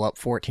gobble up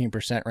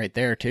 14% right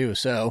there, too.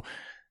 So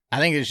I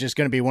think it's just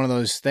going to be one of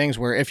those things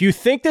where if you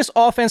think this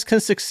offense can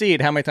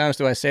succeed, how many times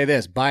do I say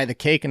this? Buy the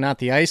cake and not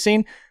the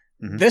icing.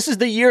 This is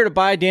the year to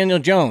buy Daniel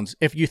Jones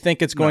if you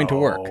think it's going to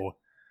work.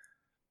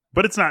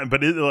 But it's not.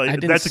 But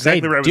that's say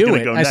exactly where I was going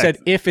to go next. I said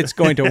if it's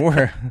going to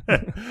work.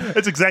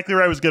 That's exactly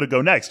where I was going to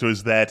go next.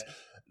 Was that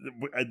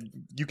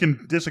you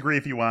can disagree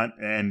if you want,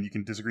 and you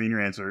can disagree in your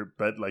answer.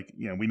 But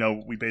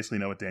we basically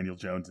know what Daniel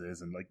Jones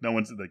is, and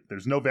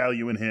there's no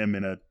value in him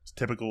in a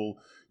typical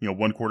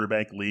one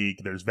quarterback league.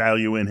 There's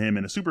value in him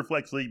in a super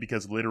flex league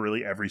because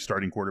literally every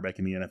starting quarterback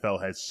in the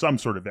NFL has some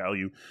sort of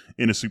value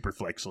in a super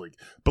flex league.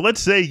 But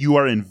let's say you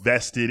are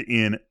invested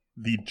in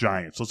the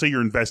Giants. Let's say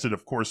you're invested,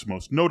 of course,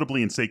 most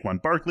notably in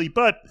Saquon Barkley,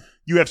 but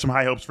you have some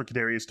high hopes for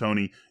Kadarius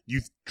Toney. You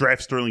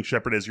draft Sterling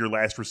Shepard as your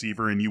last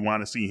receiver, and you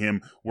want to see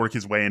him work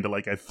his way into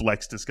like a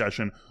flex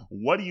discussion.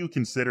 What do you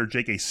consider,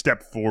 Jake, a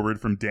step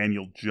forward from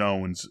Daniel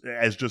Jones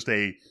as just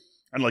a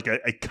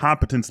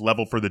competence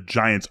level for the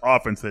Giants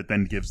offense that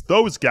then gives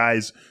those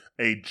guys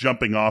a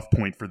jumping off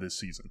point for this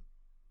season?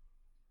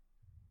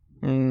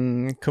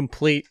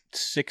 Complete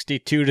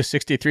 62 to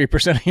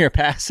 63% of your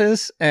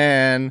passes,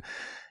 and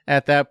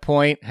at that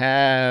point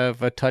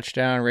have a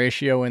touchdown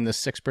ratio in the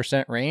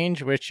 6%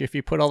 range, which if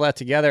you put all that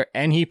together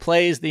and he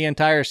plays the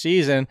entire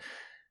season,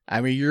 I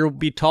mean, you'll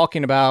be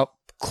talking about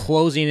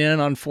closing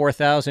in on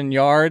 4,000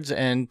 yards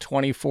and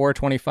 24,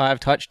 25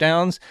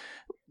 touchdowns.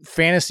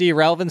 Fantasy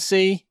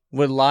relevancy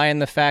would lie in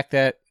the fact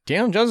that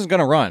Daniel Jones is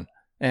going to run,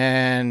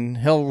 and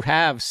he'll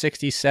have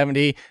 60,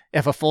 70,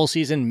 if a full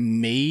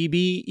season,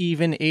 maybe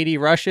even 80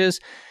 rushes.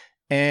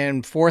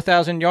 And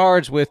 4,000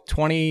 yards with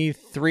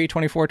 23,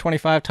 24,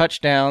 25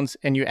 touchdowns,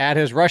 and you add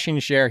his rushing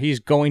share,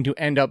 he's going to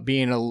end up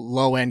being a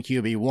low-end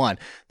QB1.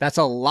 That's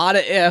a lot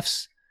of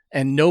ifs,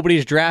 and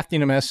nobody's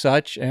drafting him as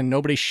such, and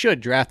nobody should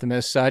draft him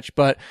as such,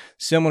 but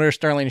similar to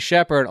Sterling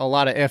Shepard, a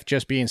lot of if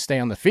just being stay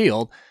on the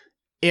field.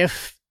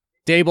 If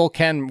Dable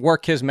can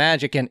work his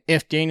magic, and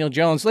if Daniel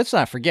Jones, let's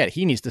not forget,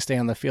 he needs to stay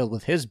on the field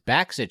with his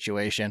back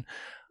situation,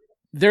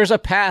 there's a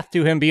path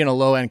to him being a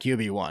low-end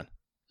QB1.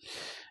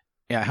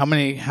 Yeah, how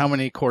many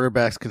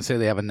quarterbacks can say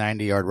they have a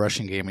 90-yard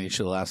rushing game in each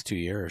of the last 2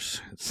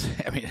 years?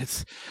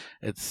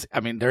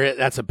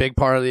 That's a big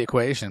part of the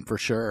equation for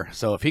sure.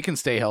 So if he can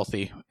stay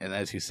healthy, and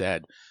as you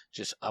said,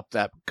 just up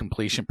that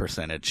completion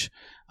percentage,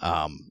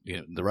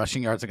 the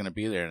rushing yards are going to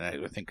be there,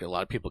 and I think a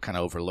lot of people kind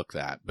of overlook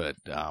that. But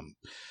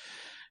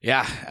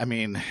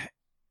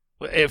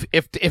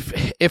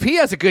if he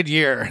has a good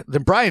year,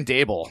 then Brian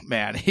Dable,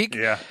 man,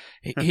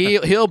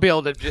 he'll be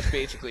able to just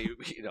basically,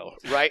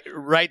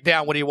 write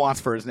down what he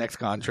wants for his next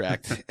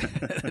contract.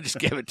 Just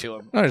give it to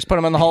him. No, just put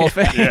him in the Hall of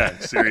Fame. Yeah,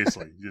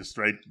 seriously. Just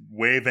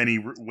waive any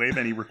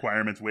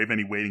requirements, waive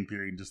any waiting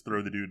period, and just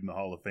throw the dude in the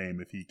Hall of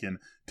Fame if he can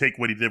take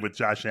what he did with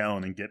Josh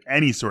Allen and get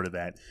any sort of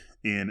that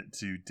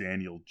into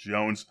Daniel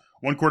Jones.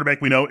 One quarterback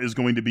we know is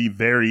going to be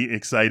very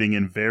exciting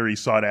and very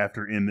sought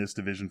after in this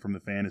division from the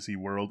fantasy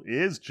world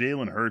is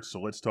Jalen Hurts. So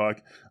let's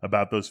talk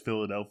about those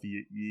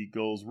Philadelphia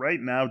Eagles.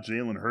 Right now,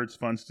 Jalen Hurts,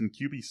 Funston,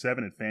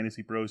 QB7 at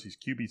Fantasy Pros. He's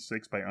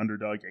QB6 by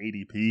Underdog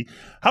ADP.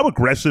 How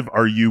aggressive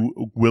are you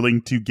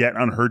willing to get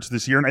on Hurts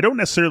this year? And I don't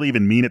necessarily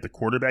even mean at the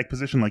quarterback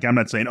position. Like, I'm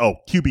not saying,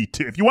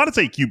 QB2. If you want to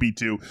say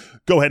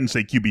QB2, go ahead and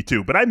say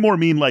QB2. But I more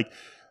mean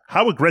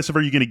how aggressive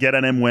are you going to get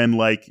on him when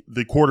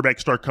the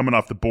quarterbacks start coming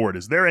off the board?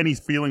 Is there any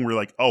feeling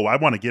where I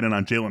want to get in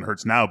on Jalen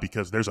Hurts now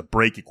because there's a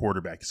break at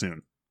quarterback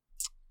soon?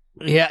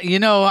 Yeah,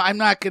 I'm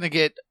not going to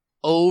get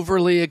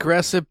overly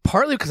aggressive,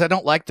 partly because I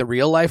don't like the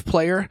real life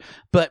player,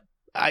 but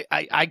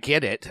I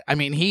get it. I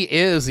mean, he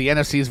is the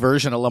NFC's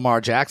version of Lamar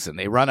Jackson.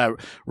 They run a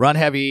run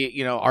heavy,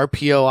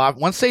 RPO off.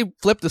 Once they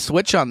flip the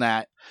switch on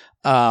that,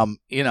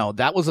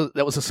 that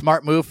was a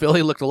smart move.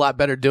 Philly looked a lot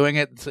better doing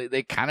it. So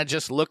they kind of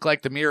just look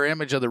like the mirror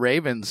image of the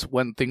Ravens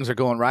when things are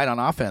going right on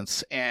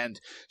offense. And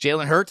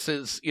Jalen Hurts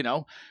is,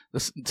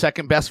 the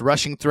second best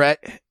rushing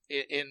threat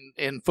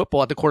in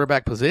football at the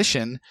quarterback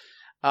position.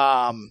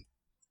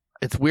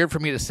 It's weird for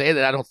me to say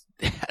that I don't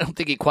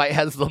think he quite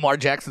has Lamar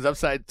Jackson's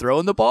upside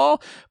throwing the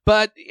ball,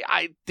 but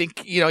I think,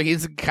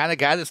 he's the kind of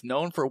guy that's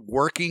known for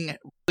working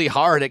really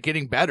hard at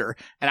getting better.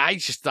 And I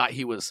just thought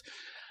he was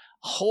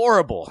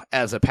horrible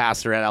as a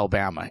passer at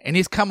Alabama, and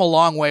he's come a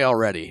long way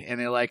already.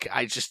 And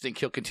I just think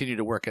he'll continue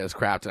to work at his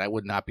craft, and I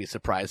would not be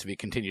surprised if he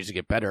continues to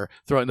get better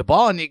throwing the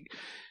ball. And he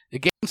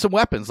gave him some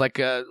weapons, like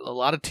a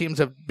lot of teams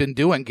have been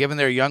doing, giving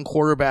their young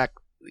quarterback,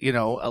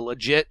 a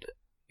legit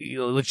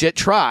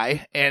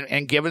try,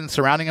 and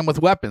surrounding him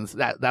with weapons.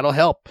 That'll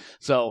help.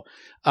 So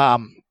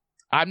I'm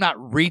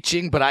not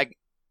reaching, but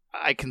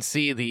I can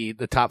see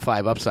the top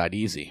 5 upside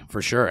easy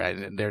for sure.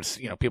 And there's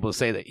people who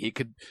say that he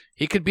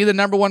could be the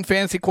number 1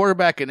 fantasy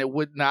quarterback, and it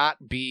would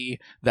not be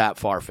that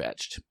far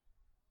fetched.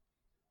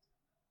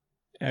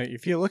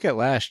 If you look at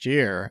last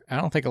year, I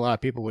don't think a lot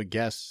of people would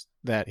guess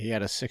that he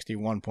had a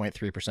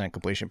 61.3%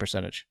 completion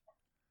percentage.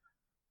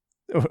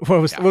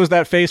 What was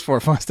that face for,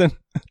 Funston?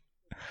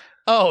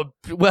 Oh,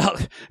 well,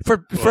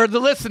 for the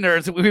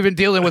listeners, we've been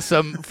dealing with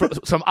some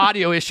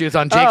audio issues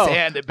on Jake's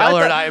end that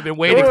Bella and I have been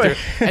waiting through.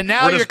 And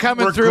now you're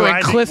coming through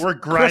in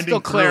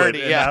crystal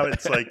clarity. Now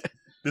it's like,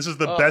 this is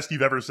the best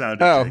you've ever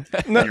sounded,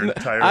 Jake, no, your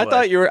entire I life.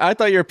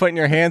 thought you were putting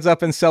your hands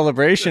up in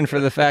celebration for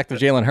the fact of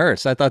Jalen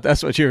Hurts. I thought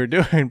that's what you were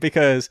doing,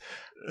 because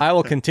I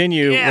will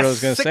continue what I was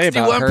going to say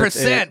about Hurts.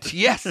 61%.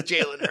 Yes,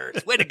 Jalen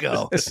Hurts. Way to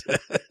go.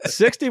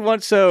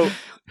 61. So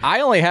I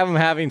only have him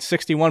having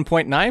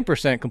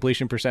 61.9%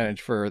 completion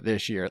percentage for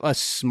this year. A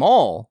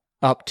small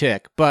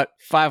uptick, but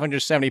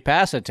 570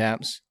 pass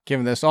attempts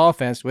given this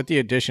offense with the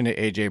addition of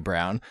A.J.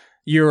 Brown.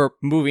 You're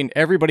moving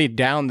everybody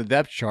down the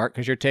depth chart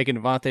because you're taking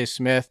Devontae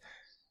Smith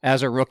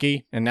as a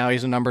rookie, and now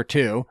he's a number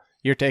 2.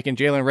 You're taking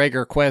Jalen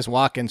Reagor, Quez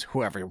Watkins,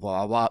 whoever,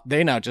 blah, blah.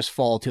 They now just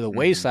fall to the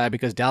wayside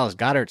because Dallas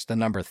Goedert's the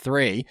number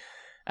 3.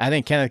 I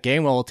think Kenneth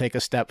Gainwell will take a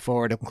step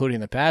forward, including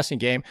the passing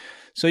game.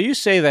 So you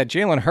say that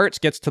Jalen Hurts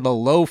gets to the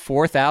low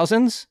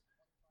 4,000s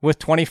with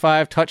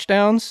 25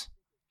 touchdowns,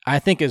 I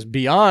think is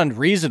beyond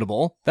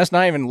reasonable. That's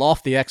not even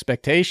lofty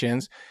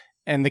expectations.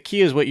 And the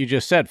key is what you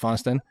just said,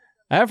 Funston.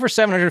 I have for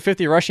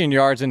 750 rushing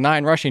yards and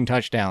 9 rushing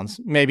touchdowns,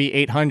 maybe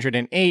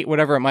 808,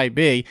 whatever it might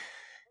be.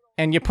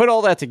 And you put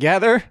all that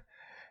together,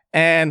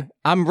 and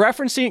I'm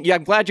referencing,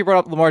 I'm glad you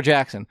brought up Lamar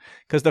Jackson,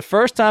 because the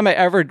first time I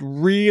ever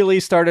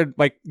really started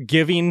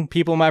giving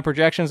people my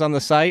projections on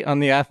the site, on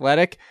The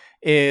Athletic,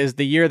 is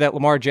the year that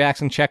Lamar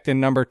Jackson checked in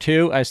number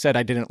 2. I said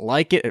I didn't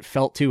like it. It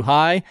felt too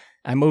high.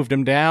 I moved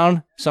him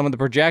down. Some of the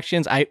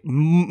projections, I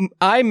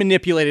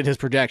manipulated his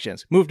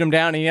projections, moved him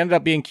down, and he ended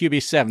up being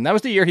QB7. That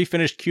was the year he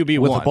finished QB1.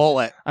 With a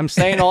bullet. I'm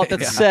saying all that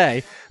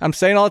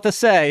to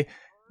say,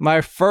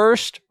 my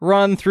first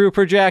run through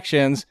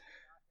projections,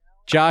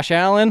 Josh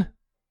Allen,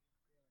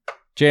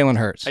 Jalen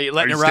Hurts. Are you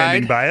letting Are you it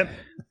ride? standing by it?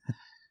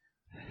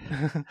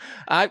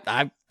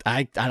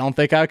 I don't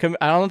think I can.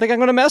 I don't think I'm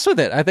going to mess with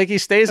it. I think he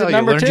stays at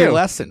number 2. You learned your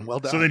lesson. Well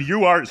done. So then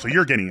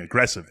you're getting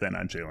aggressive then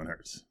on Jalen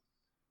Hurts.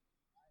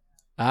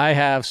 I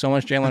have so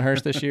much Jalen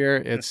Hurts this year,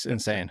 it's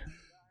insane.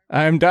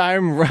 I'm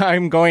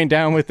going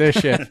down with this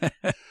shit.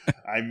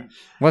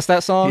 What's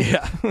that song?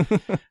 Yeah.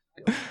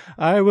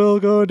 I will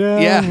go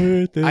down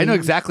with this. I know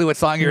exactly what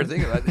song you're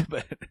thinking about,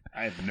 but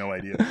I have no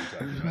idea what you're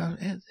talking about.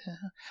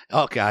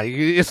 Oh God,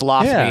 you just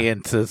lost me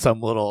into some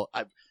little.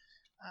 I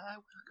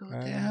will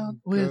go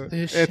down with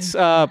this. It's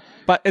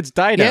but it's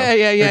Dido.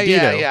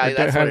 Yeah.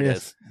 That's what it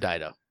is.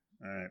 Dido.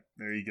 All right,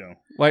 there you go.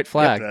 White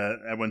flag.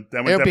 That went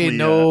There'll definitely, be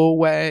no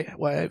way.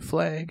 White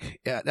flag.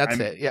 Yeah, that's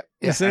it. Yep.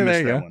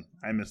 Yeah.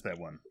 I missed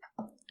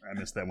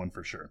that one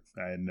for sure.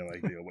 I had no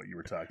idea what you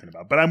were talking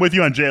about. But I'm with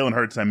you on Jalen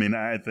Hurts. I mean,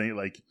 I think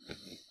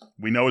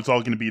we know it's all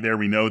going to be there.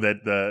 We know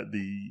that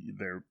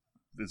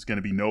there's going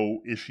to be no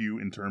issue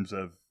in terms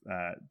of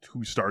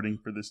who's starting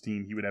for this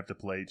team. He would have to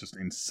play just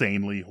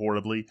insanely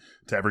horribly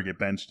to ever get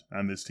benched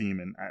on this team.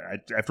 And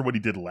after what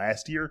he did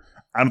last year,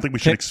 I don't think we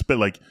should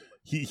expect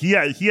he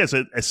has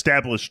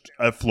established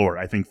a floor,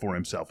 I think, for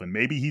himself, and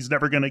maybe he's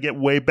never going to get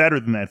way better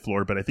than that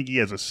floor, but I think he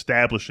has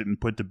established it and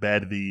put to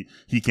bed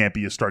he can't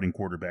be a starting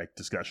quarterback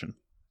discussion.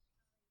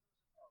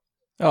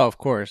 Oh, of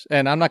course.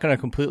 And I'm not going to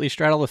completely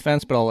straddle the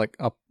fence, but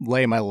I'll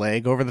lay my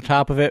leg over the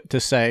top of it to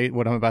say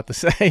what I'm about to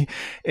say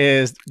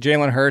is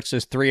Jalen Hurts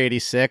is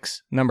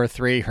 386. Number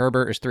 3,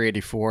 Herbert is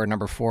 384.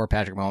 Number 4,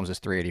 Patrick Mahomes is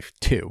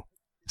 382.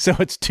 So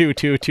it's 2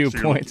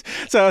 points.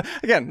 So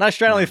again, not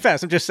straddling the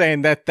fence. I'm just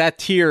saying that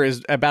tier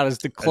is about as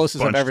the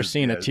closest I've ever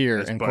seen a tier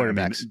in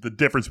quarterbacks. I mean, the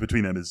difference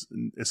between them is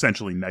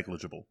essentially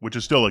negligible, which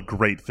is still a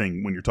great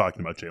thing when you're talking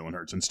about Jalen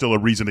Hurts, and still a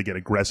reason to get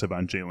aggressive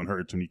on Jalen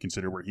Hurts when you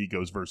consider where he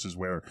goes versus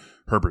where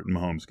Herbert and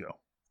Mahomes go.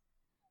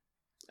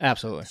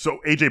 Absolutely. So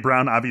A.J.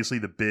 Brown, obviously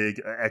the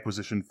big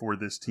acquisition for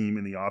this team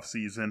in the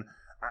offseason.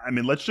 I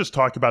mean, let's just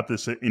talk about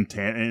this in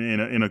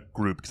a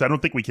group, because I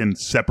don't think we can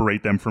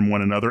separate them from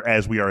one another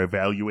as we are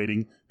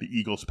evaluating the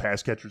Eagles'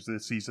 pass catchers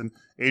this season.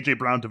 A.J.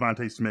 Brown,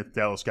 Devontae Smith,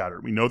 Dallas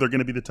Goedert. We know they're going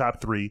to be the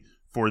top 3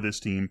 for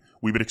this team.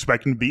 We would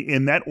expect them to be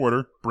in that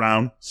order: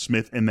 Brown,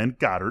 Smith, and then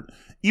Goedert.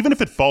 Even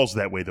if it falls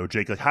that way, though,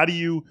 Jake, how do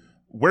you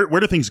where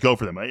do things go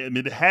for them? I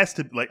mean, it has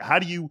to how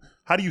do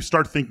you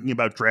start thinking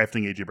about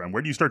drafting A.J. Brown?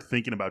 Where do you start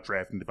thinking about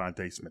drafting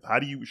Devontae Smith? How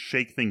do you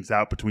shake things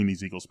out between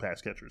these Eagles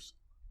pass catchers?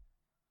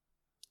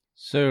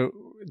 So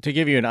to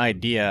give you an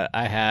idea,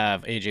 I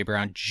have A.J.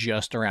 Brown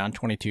just around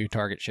 22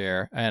 target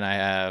share, and I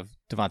have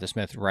Devonta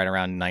Smith right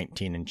around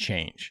 19 and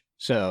change.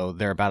 So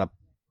they're about a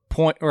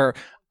point or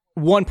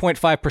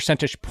 1.5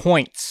 percentage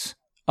points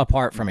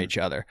apart from each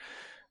other.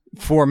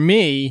 For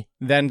me,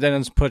 then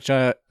let's put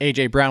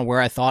A.J. Brown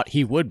where I thought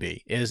he would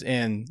be, is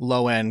in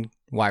low-end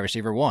wide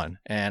receiver 1.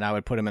 And I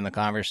would put him in the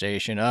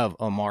conversation of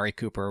Amari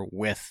Cooper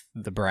with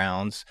the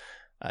Browns,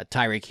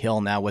 Tyreek Hill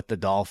now with the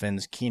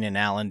Dolphins, Keenan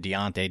Allen,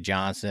 Deontay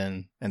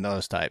Johnson, and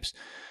those types.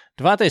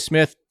 Devonta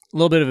Smith, a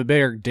little bit of a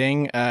bigger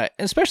ding,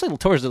 especially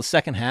towards the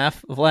second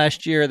half of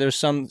last year. There's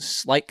some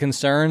slight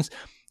concerns.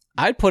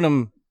 I'd put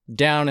him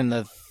down in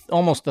the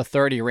almost the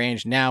 30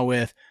 range now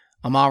with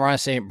Amon-Ra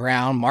St.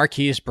 Brown,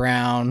 Marquise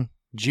Brown,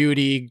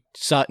 Judy,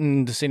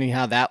 Sutton, to see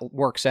how that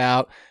works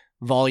out.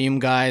 Volume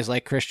guys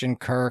like Christian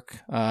Kirk.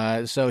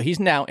 So he's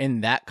now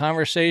in that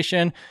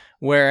conversation.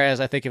 Whereas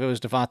I think if it was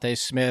Devonta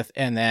Smith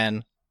and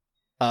then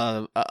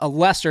a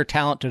lesser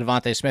talent to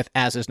Devonta Smith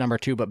as his number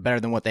 2, but better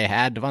than what they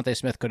had, Devonta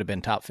Smith could have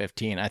been top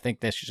 15. I think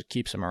this just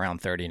keeps him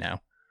around 30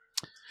 now.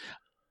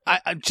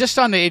 I just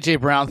on the A.J.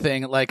 Brown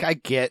thing, like I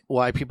get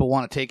why people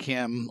want to take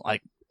him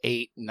like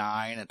 8,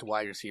 9 at the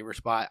wide receiver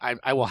spot.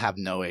 I will have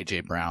no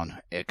A.J. Brown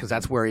because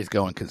that's where he's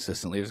going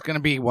consistently. There's going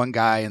to be one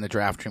guy in the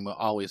draft room who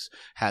always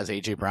has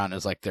A.J. Brown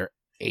as like their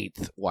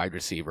 8th wide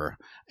receiver.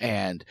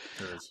 And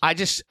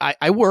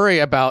I worry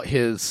about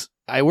his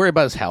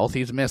health.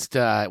 He's missed,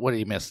 what did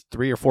he miss?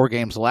 3 or 4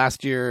 games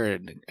last year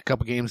and a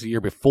couple games the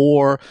year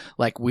before.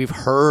 Like we've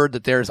heard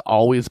that there's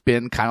always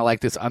been kind of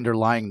like this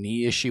underlying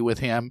knee issue with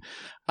him.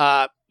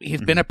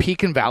 He's been a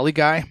peak and valley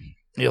guy.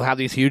 He'll have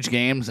these huge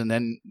games and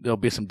then there'll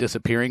be some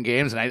disappearing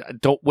games. And I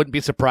wouldn't be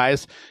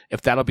surprised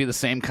if that'll be the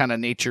same kind of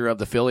nature of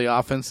the Philly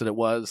offense that it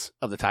was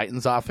of the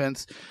Titans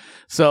offense.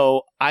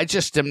 So I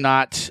just am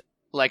not,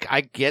 like,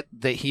 I get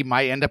that he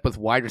might end up with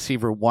wide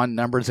receiver 1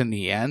 numbers in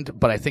the end,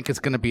 but I think it's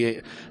going to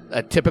be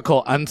a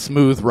typical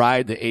unsmooth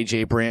ride that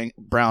A.J.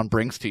 Brown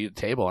brings to the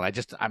table.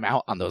 And I'm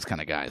out on those kind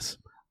of guys.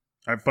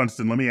 All right,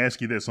 Funston, let me ask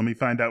you this. Let me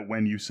find out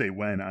when you say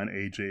when on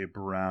A.J.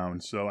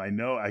 Brown. So I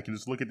know I can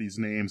just look at these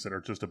names that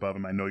are just above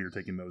him. I know you're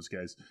taking those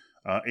guys.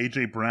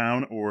 A.J.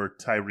 Brown or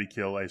Tyreek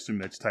Hill? I assume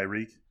that's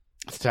Tyreek?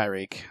 It's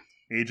Tyreek.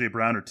 A.J.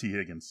 Brown or T.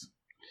 Higgins?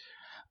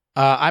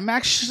 I'm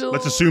actually...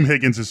 Let's assume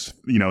Higgins is,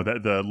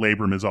 the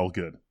labrum is all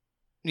good.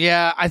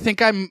 Yeah, I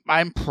think I'm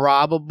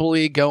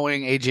probably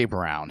going A.J.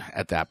 Brown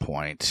at that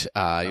point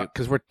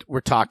because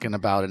we're talking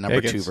about a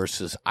number Higgins. 2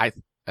 versus I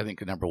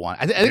think a number 1.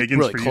 I think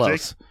really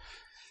close.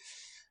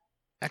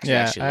 Actually,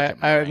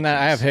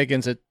 I have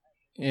Higgins at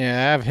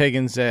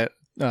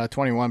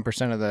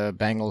 21% of the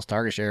Bengals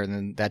target share, and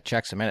then that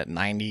checks him in at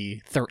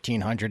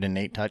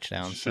 1,308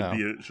 touchdowns.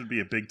 Should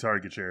be a big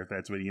target share if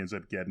that's what he ends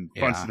up getting.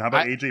 Yeah. Funston, how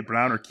about A.J.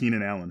 Brown or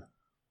Keenan Allen?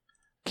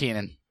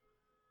 Keenan.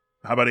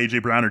 How about A.J.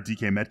 Brown or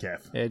DK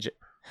Metcalf? AJ.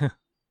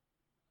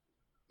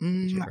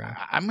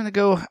 I'm gonna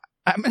go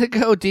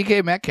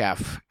DK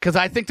Metcalf because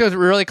I think those are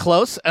really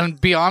close. And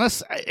to be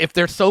honest, if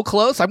they're so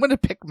close, I'm going to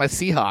pick my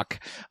Seahawk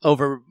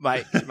over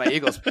my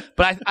Eagles.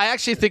 But I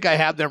actually think I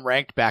have them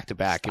ranked back to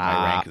back in my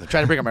rankings. I'm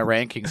trying to bring up my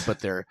rankings, but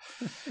they're.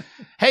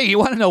 Hey, you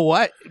want to know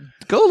what?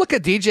 Go look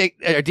at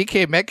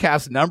DK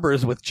Metcalf's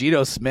numbers with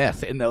Geno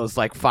Smith in those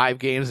like 5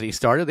 games that he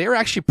started. They were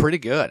actually pretty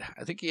good.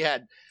 I think he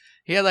had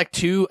like a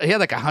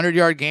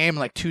 100-yard game,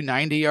 like 2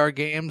 90-yard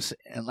games,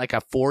 and like a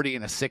 40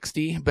 and a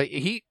 60. But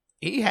he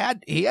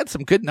had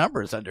some good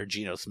numbers under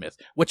Geno Smith,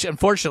 which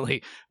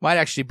unfortunately might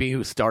actually be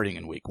who's starting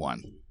in week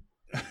 1.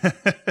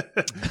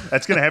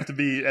 That's gonna have to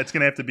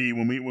be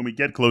when we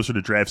get closer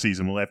to draft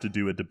season. We'll have to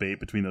do a debate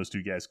between those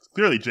two guys.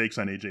 Clearly, Jake's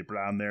on A.J.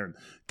 Brown there,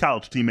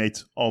 college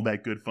teammates, all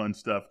that good fun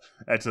stuff.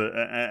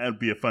 That'd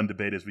be a fun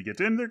debate as we get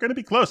to, and they're going to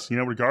be close.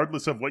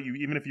 Regardless of what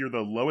even if you're the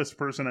lowest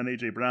person on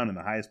A.J. Brown and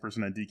the highest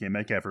person on DK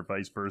Metcalf, or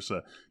vice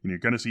versa, you're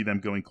going to see them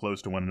going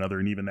close to one another,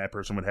 and even that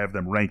person would have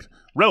them ranked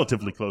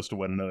relatively close to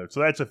one another.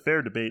 So that's a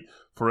fair debate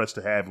for us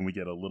to have when we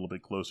get a little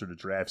bit closer to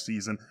draft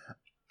season.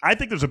 I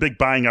think there's a big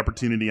buying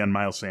opportunity on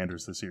Miles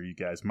Sanders this year, you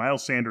guys.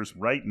 Miles Sanders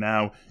right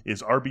now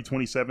is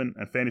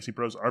RB27 at Fantasy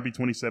Pros,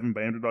 RB27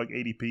 by Underdog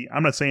ADP.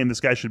 I'm not saying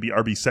this guy should be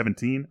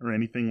RB17 or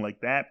anything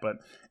like that, but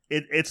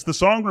it's the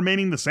song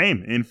remaining the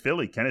same in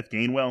Philly. Kenneth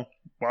Gainwell,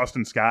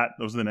 Boston Scott,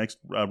 those are the next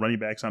running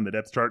backs on the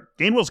depth chart.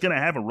 Gainwell's going to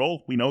have a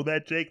role. We know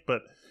that, Jake,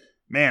 but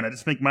man, I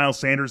just think Miles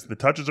Sanders, the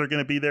touches are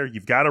going to be there.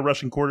 You've got a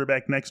rushing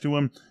quarterback next to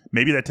him.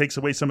 Maybe that takes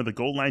away some of the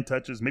goal line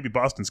touches. Maybe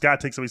Boston Scott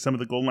takes away some of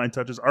the goal line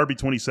touches.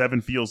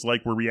 RB27 feels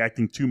like we're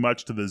reacting too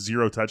much to the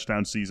 0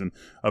 touchdown season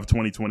of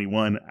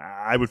 2021.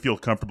 I would feel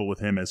comfortable with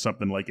him as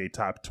something like a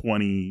top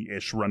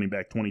 20-ish running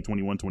back,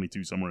 2021,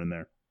 22, somewhere in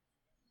there.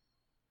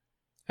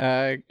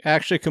 I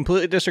actually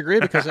completely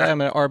disagree because I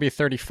am an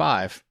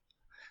RB35.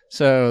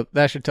 So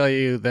that should tell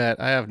you that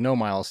I have no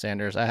Miles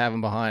Sanders. I have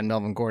him behind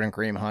Melvin Gordon,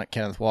 Kareem Hunt,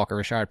 Kenneth Walker,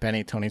 Rashard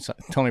Penny,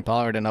 Tony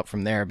Pollard, and up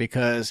from there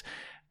because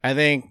I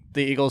think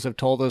the Eagles have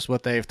told us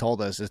what they've told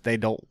us is they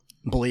don't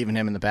believe in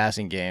him in the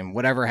passing game.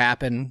 Whatever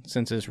happened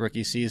since his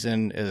rookie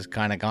season is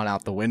kind of gone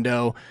out the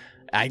window.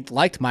 I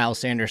liked Miles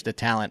Sanders, the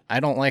talent. I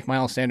don't like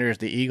Miles Sanders,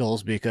 the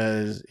Eagles,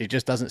 because it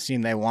just doesn't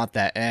seem they want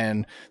that.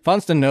 And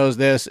Funston knows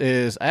this.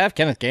 Is I have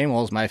Kenneth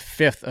Gainwell as my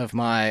fifth of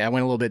my. I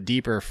went a little bit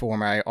deeper for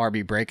my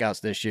RB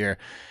breakouts this year,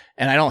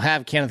 and I don't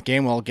have Kenneth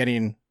Gainwell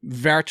getting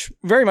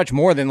very much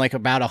more than like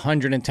about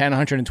 110,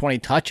 120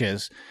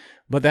 touches.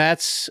 But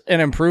that's an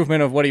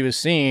improvement of what he was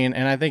seeing,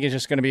 and I think it's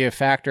just going to be a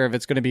factor of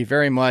it's going to be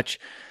very much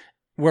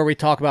where we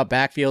talk about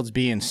backfields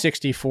being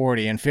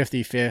 60-40 and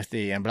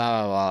 50-50 and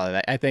blah, blah,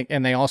 blah. I think,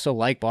 and they also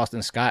like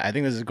Boston Scott. I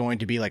think this is going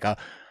to be like a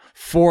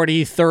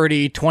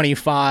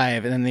 40-30-25,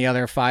 and then the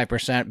other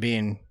 5%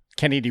 being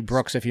Kennedy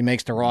Brooks if he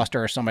makes the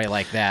roster or somebody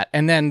like that.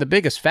 And then the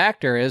biggest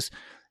factor is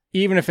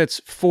even if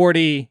it's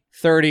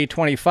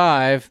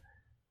 40-30-25,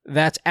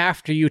 that's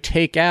after you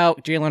take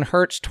out Jalen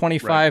Hurts'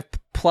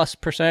 25+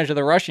 percentage of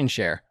the rushing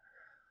share.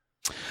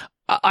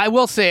 I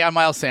will say on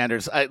Miles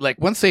Sanders,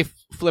 once they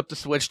flipped the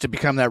switch to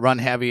become that run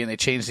heavy and they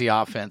changed the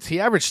offense, he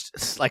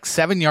averaged like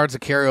 7 yards a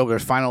carry over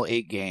his final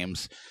 8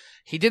 games.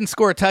 He didn't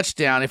score a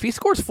touchdown. If he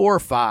scores 4 or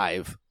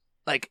 5,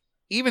 like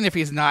even if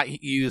he's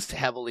not used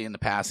heavily in the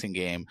passing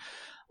game,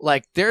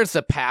 like there's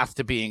a path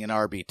to being an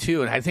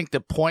RB2. And I think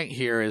the point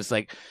here is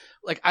like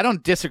I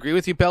don't disagree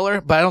with you,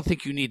 Beller, but I don't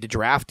think you need to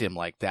draft him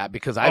like that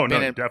because you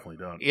definitely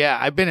don't. Yeah,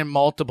 I've been in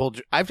multiple.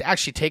 I've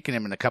actually taken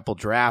him in a couple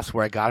drafts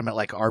where I got him at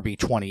like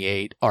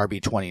RB28,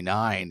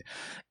 RB29.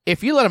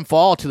 If you let him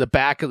fall to the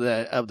back of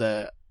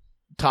the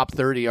top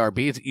 30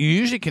 RBs, you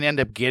usually can end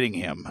up getting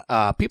him.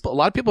 A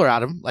lot of people are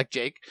at him, like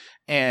Jake,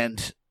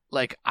 and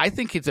like I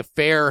think he's a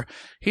fair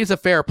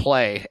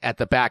play at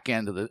the back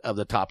end of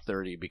the top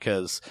 30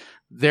 because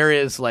there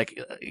is 4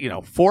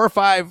 or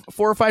 5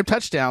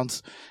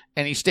 touchdowns.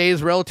 And he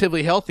stays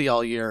relatively healthy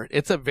all year.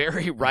 It's a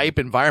very ripe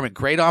environment.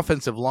 Great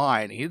offensive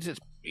line. He's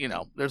just,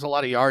 there's a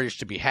lot of yardage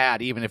to be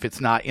had, even if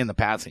it's not in the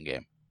passing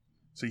game.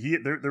 So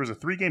there was a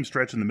 3-game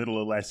stretch in the middle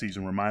of last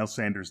season where Miles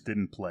Sanders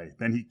didn't play.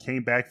 Then he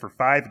came back for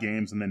 5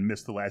 games and then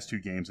missed the last 2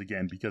 games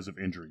again because of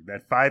injury.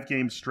 That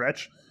 5-game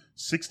stretch,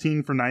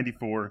 16 for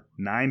 94,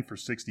 9 for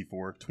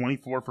 64,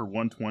 24 for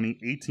 120,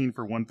 18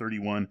 for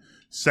 131,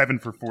 7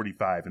 for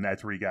 45. And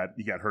that's where he got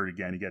hurt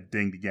again. He got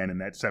dinged again in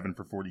that 7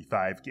 for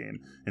 45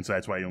 game. And so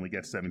that's why he only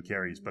gets 7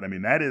 carries. But I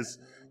mean,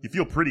 you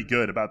feel pretty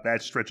good about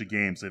that stretch of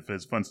games. If,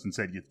 as Funston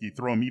said, you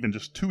throw him even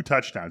just 2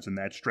 touchdowns in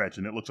that stretch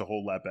and it looks a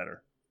whole lot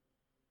better.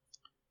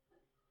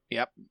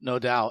 Yep, no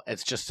doubt.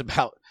 It's just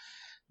about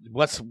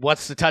what's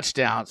the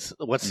touchdowns?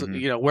 What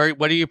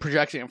are you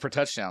projecting for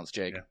touchdowns,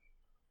 Jake? Yeah.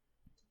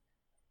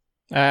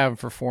 I have him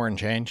for 4 and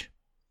change.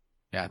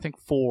 Yeah, I think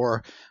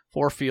 4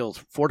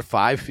 to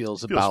 5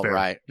 feels about fair.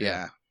 Right.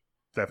 Yeah.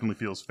 Definitely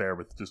feels fair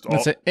with just all.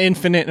 It's an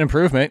infinite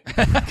improvement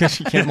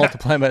because you can't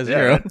multiply by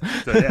 0.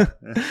 So,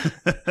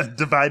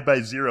 divide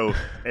by 0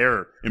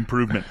 error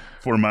improvement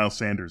for Miles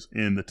Sanders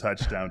in the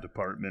touchdown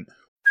department.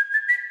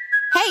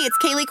 Hey, it's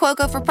Kaylee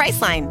Cuoco for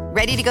Priceline.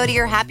 Ready to go to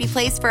your happy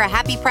place for a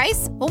happy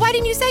price? Well, why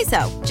didn't you say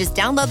so? Just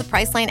download the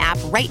Priceline app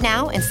right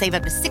now and save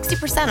up to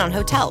 60% on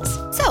hotels.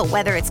 So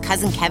whether it's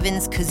Cousin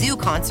Kevin's Kazoo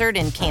Concert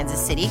in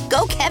Kansas City,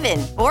 go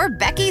Kevin, or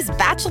Becky's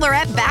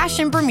Bachelorette Bash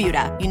in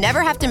Bermuda, you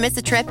never have to miss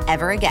a trip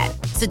ever again.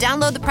 So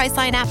download the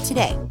Priceline app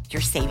today.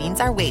 Your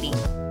savings are waiting.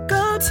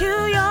 Go to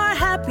your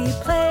happy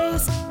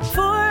place for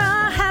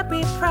a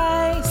happy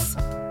price.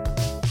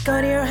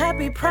 Go to your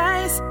happy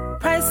price,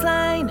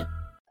 Priceline.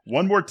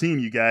 One more team,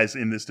 you guys,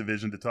 in this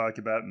division to talk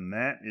about, and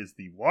that is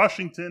the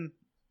Washington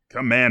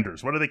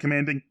Commanders. What are they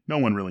commanding? No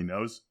one really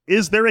knows.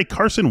 Is there a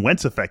Carson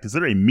Wentz effect? Is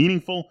there a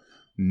meaningful,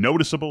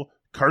 noticeable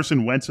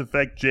Carson Wentz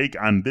effect, Jake,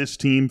 on this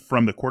team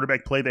from the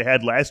quarterback play they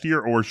had last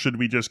year, or should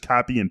we just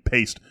copy and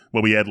paste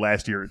what we had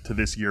last year to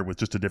this year with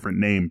just a different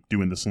name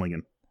doing the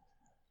slinging?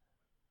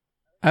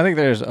 I think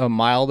there's a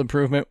mild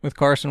improvement with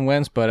Carson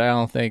Wentz, but I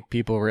don't think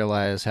people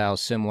realize how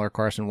similar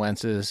Carson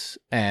Wentz's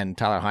and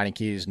Tyler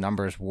Heineke's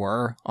numbers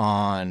were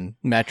on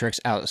metrics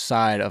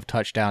outside of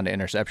touchdown to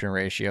interception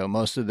ratio.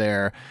 Most of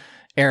their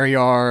air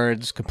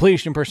yards,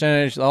 completion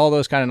percentage, all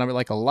those kind of numbers,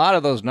 like a lot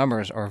of those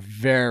numbers are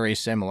very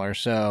similar.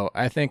 So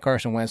I think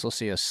Carson Wentz will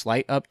see a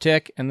slight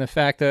uptick in the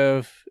fact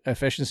of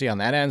efficiency on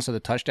that end, so the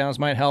touchdowns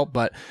might help.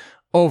 But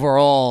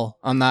overall,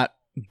 I'm not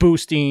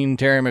boosting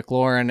Terry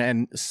McLaurin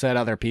and set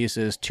other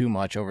pieces too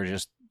much over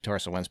just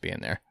Carson Wentz being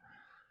there.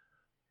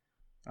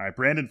 All right,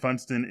 Brandon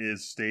Funston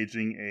is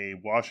staging a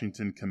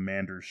Washington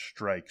Commanders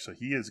strike, so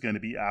he is going to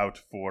be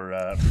out for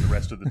the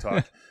rest of the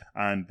talk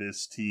on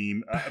this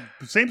team.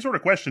 Same sort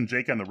of question,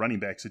 Jake, on the running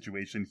back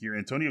situation here.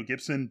 Antonio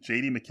Gibson,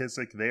 J.D.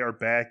 McKissick, they are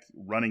back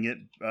running it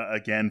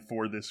again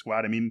for this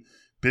squad. I mean,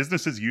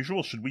 business as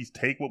usual. Should we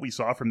take what we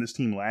saw from this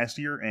team last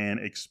year and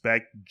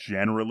expect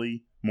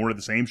generally more of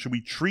the same? Should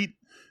we treat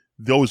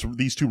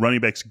these 2 running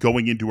backs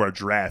going into our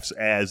drafts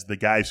as the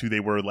guys who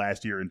they were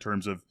last year in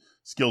terms of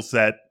skill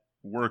set,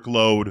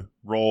 workload,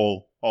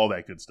 role, all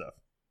that good stuff?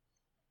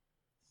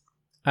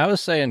 I would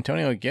say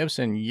Antonio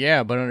Gibson,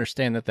 yeah, but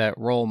understand that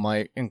role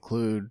might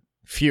include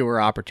fewer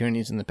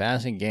opportunities in the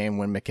passing game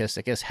when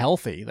McKissick is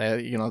healthy.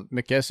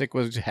 McKissick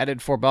was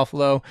headed for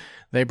Buffalo.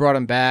 They brought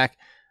him back.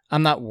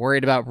 I'm not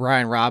worried about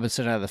Brian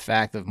Robinson out of the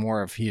fact of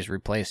more of he's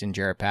replacing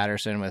Jarrett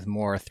Patterson with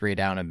more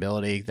 3-down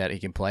ability that he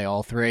can play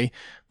all three.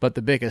 But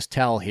the biggest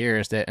tell here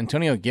is that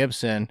Antonio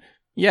Gibson,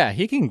 yeah,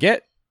 he can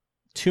get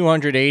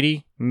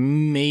 280,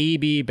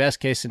 maybe best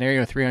case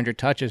scenario 300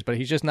 touches, but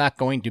he's just not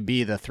going to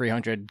be the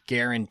 300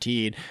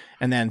 guaranteed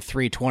and then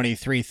 320,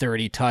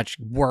 330 touch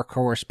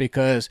workhorse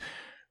because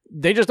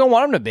they just don't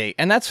want him to be.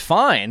 And that's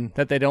fine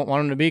that they don't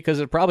want him to be because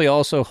it probably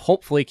also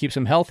hopefully keeps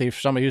him healthy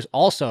for somebody who's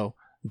also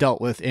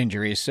dealt with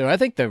injuries. So I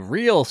think the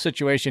real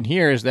situation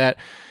here is that,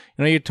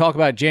 you talk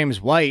about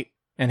James White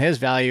and his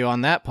value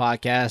on that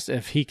podcast,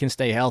 if he can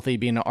stay healthy,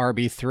 being an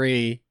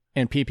RB3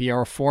 in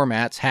PPR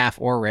formats,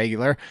 half or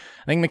regular.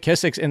 I think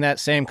McKissick's in that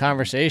same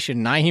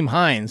conversation. Nyheim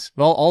Hines.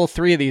 Well, all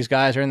three of these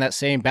guys are in that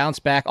same bounce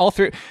back. All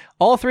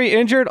three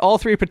injured, all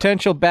three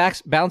potential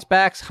bounce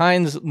backs.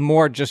 Hines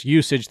more just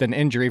usage than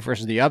injury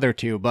versus the other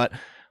two, but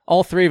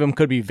all three of them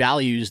could be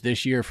values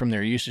this year from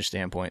their usage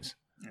standpoints.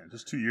 Yeah,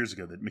 just 2 years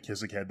ago that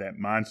McKissick had that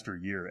monster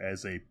year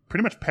as a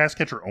pretty much pass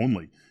catcher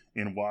only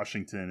in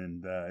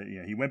Washington.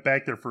 And he went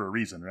back there for a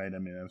reason, right? I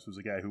mean, this was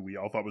a guy who we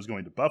all thought was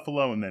going to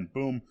Buffalo, and then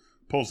boom,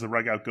 pulls the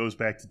rug out, goes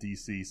back to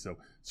D.C. So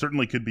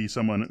certainly could be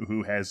someone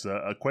who has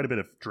quite a bit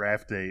of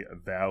draft day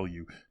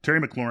value. Terry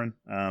McLaurin,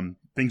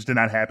 things did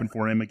not happen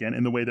for him again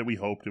in the way that we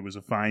hoped. It was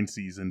a fine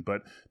season,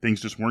 but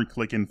things just weren't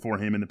clicking for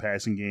him in the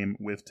passing game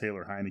with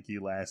Taylor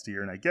Heineke last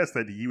year. And I guess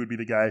that he would be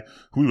the guy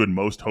who we would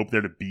most hope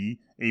there to be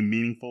a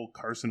meaningful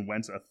Carson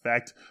Wentz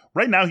effect.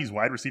 Right now, he's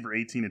wide receiver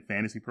 18 at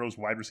Fantasy Pros,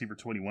 wide receiver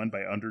 21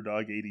 by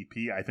Underdog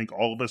ADP. I think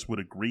all of us would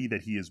agree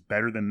that he is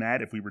better than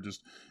that if we were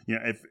just,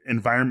 if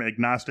environment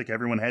agnostic,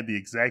 everyone had the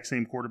exact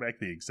same quarterback,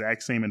 the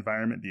exact same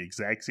environment, the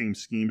exact same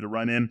scheme to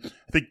run in.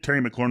 I think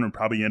Terry McLaurin would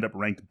probably end up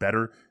ranked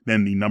better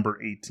than the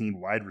number 18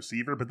 wide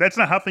receiver, but that's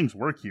not how things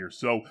work here.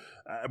 So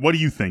what do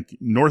you think?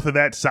 North of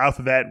that, south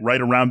of that,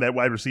 right around that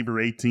wide receiver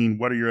 18,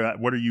 what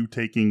are you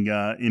taking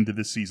into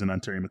this season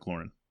on Terry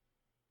McLaurin?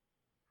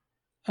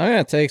 I'm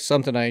going to take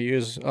something I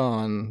use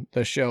on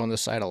the show and the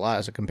site a lot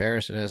as a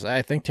comparison. Is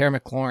I think Terry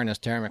McLaurin is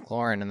Terry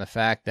McLaurin, and the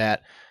fact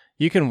that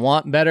you can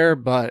want better,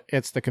 but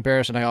it's the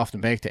comparison I often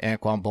make to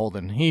Anquan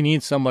Bolden. He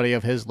needs somebody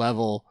of his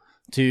level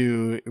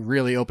to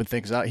really open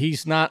things up.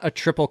 He's not a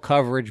triple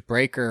coverage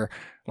breaker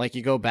like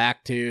you go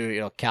back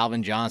to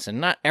Calvin Johnson.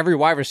 Not every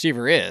wide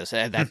receiver is.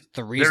 That's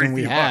the reason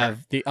we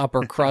have the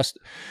upper crust.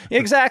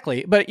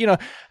 Exactly. But,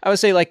 I would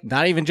say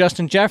not even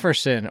Justin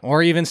Jefferson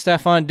or even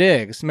Stephon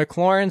Diggs.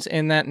 McLaurin's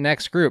in that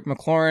next group.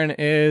 McLaurin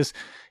is,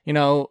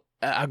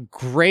 a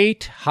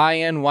great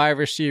high-end wide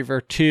receiver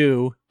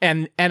too,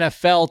 and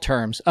NFL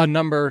terms, a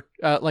number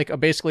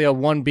basically a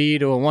 1B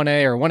to a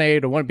 1A or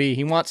 1A to 1B.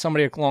 He wants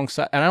somebody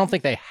alongside, and I don't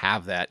think they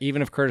have that,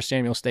 even if Curtis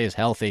Samuel stays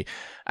healthy.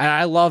 And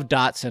I love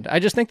Dotson. I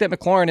just think that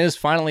McLaurin is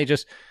finally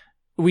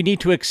we need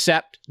to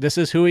accept this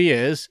is who he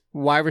is.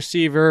 Wide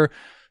receiver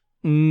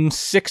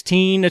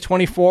 16 to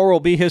 24 will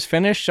be his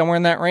finish, somewhere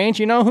in that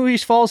range. You know who he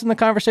falls in the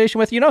conversation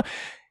with?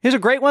 Here's a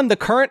great one, the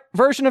current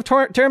version of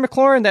Terry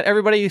McLaurin that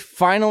everybody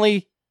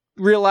finally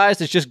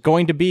realized is just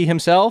going to be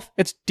himself.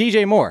 It's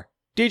DJ Moore.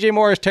 DJ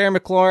Moore is Terry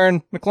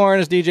McLaurin. McLaurin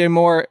is DJ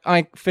Moore.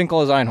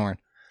 Finkel is Einhorn.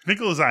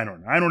 Finkel is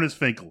Einhorn. Einhorn is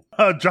Finkel.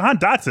 Jahan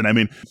Dotson, I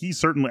mean, he's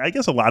certainly, I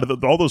guess a lot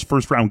of all those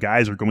first-round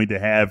guys are going to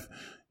have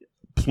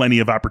plenty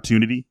of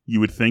opportunity, you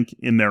would think,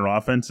 in their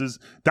offenses.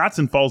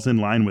 Dotson falls in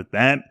line with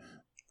that.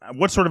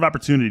 What sort of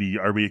opportunity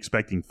are we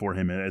expecting for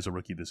him as a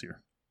rookie this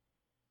year?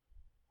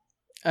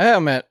 I have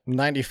him at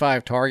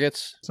 95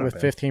 targets with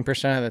bad.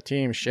 15% of the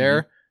team's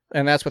share. Mm-hmm.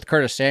 And that's with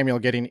Curtis Samuel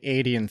getting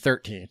 80 and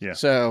 13. Yeah.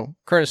 So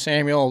Curtis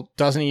Samuel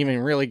doesn't even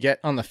really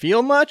get on the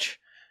field much.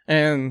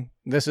 And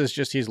this is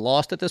just, he's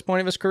lost at this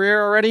point of his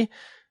career already.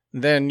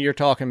 Then you're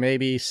talking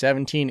maybe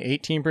 17,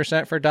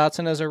 18% for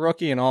Dotson as a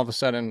rookie. And all of a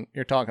sudden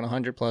you're talking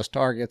 100 plus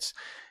targets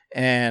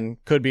and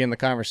could be in the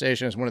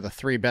conversation as one of the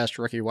three best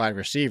rookie wide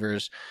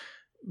receivers.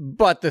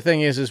 But the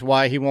thing is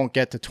why he won't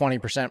get to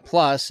 20%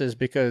 plus is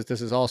because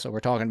this is also,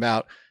 we're talking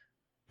about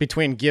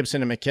between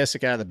Gibson and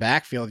McKissick out of the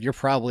backfield, you're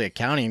probably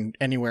accounting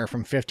anywhere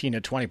from 15 to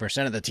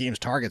 20% of the team's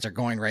targets are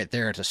going right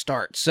there to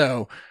start.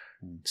 So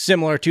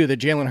similar to the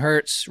Jalen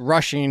Hurts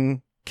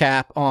rushing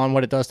cap on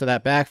what it does to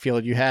that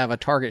backfield, you have a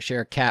target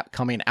share cap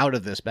coming out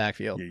of this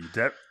backfield.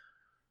 Yeah,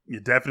 you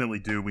definitely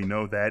do. We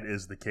know that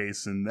is the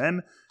case. And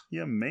then,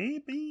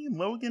 maybe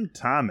Logan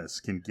Thomas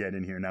can get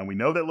in here. Now, we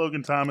know that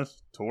Logan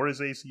Thomas tore his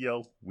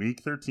ACL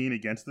week 13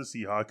 against the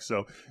Seahawks,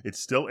 so it's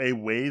still a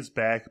ways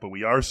back, but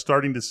we are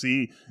starting to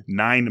see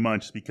 9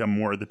 months become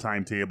more of the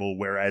timetable,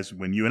 whereas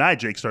when you and I,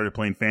 Jake, started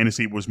playing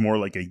fantasy, it was more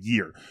like a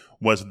year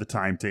was the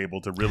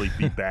timetable to really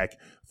be back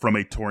from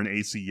a torn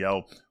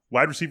ACL.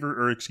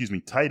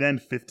 Tight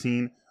end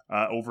 15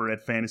 over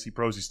at Fantasy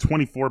Pros. He's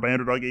 24 by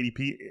Underdog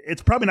ADP.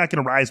 It's probably not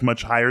going to rise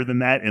much higher than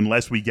that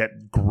unless we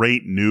get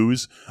great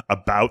news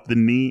about the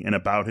knee and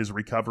about his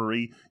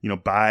recovery,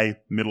 by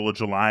middle of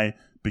July,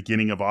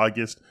 beginning of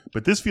August.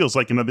 But this feels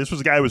like, this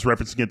was a guy I was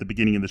referencing at the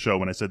beginning of the show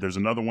when I said there's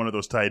another one of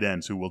those tight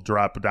ends who will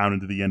drop down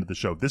into the end of the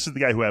show. This is the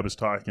guy who I was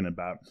talking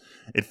about.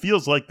 It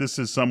feels like this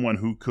is someone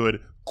who could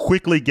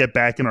quickly get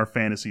back in our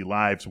fantasy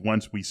lives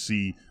once we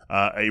see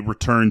a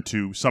return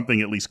to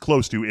something at least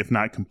close to, if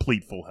not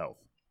complete, full health.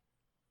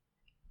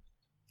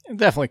 It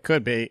definitely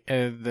could be.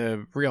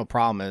 The real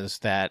problem is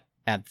that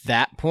at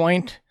that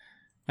point,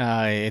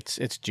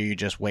 it's do you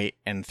just wait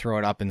and throw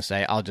it up and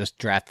say, I'll just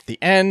draft at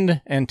the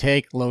end and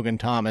take Logan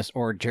Thomas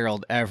or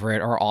Gerald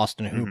Everett or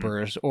Austin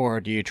Hoopers, or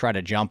do you try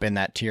to jump in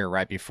that tier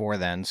right before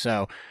then?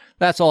 So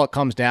that's all it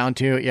comes down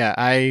to. Yeah,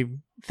 I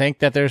think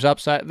that there's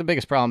upside. The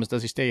biggest problem is,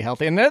 does he stay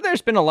healthy? And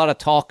there's been a lot of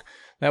talk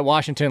that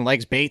Washington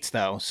likes Bates,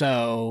 though.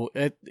 So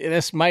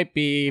this might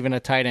be even a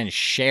tight end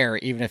share,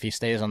 even if he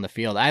stays on the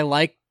field. I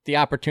like the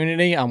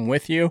opportunity. I'm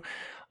with you.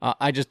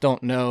 I just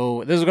don't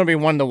know. This is going to be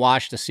one to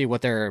watch to see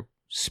what their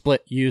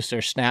split use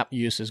or snap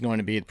use is going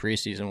to be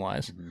preseason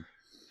wise.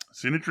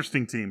 It's an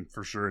interesting team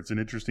for sure. It's an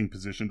interesting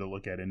position to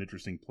look at, an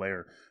interesting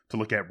player to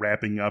look at,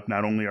 wrapping up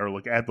not only our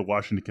look at the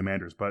Washington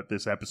Commanders, but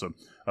this episode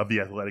of the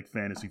Athletic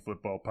Fantasy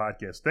Football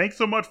Podcast. Thanks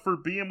so much for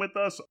being with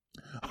us.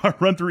 Our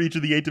run through each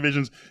of the 8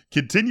 divisions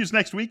continues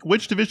next week.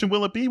 Which division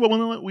will it be?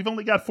 Well, we've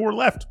only got 4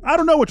 left. I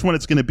don't know which one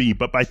it's going to be,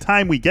 but by the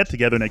time we get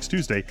together next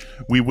Tuesday,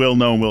 we will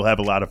know, and we'll have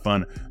a lot of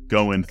fun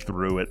going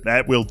through it.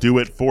 That will do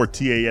it for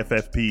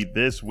TAFFP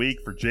this week.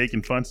 For Jake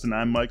and Funston,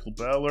 I'm Michael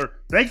Beller.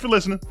 Thanks for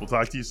listening. We'll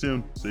talk to you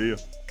soon. See you.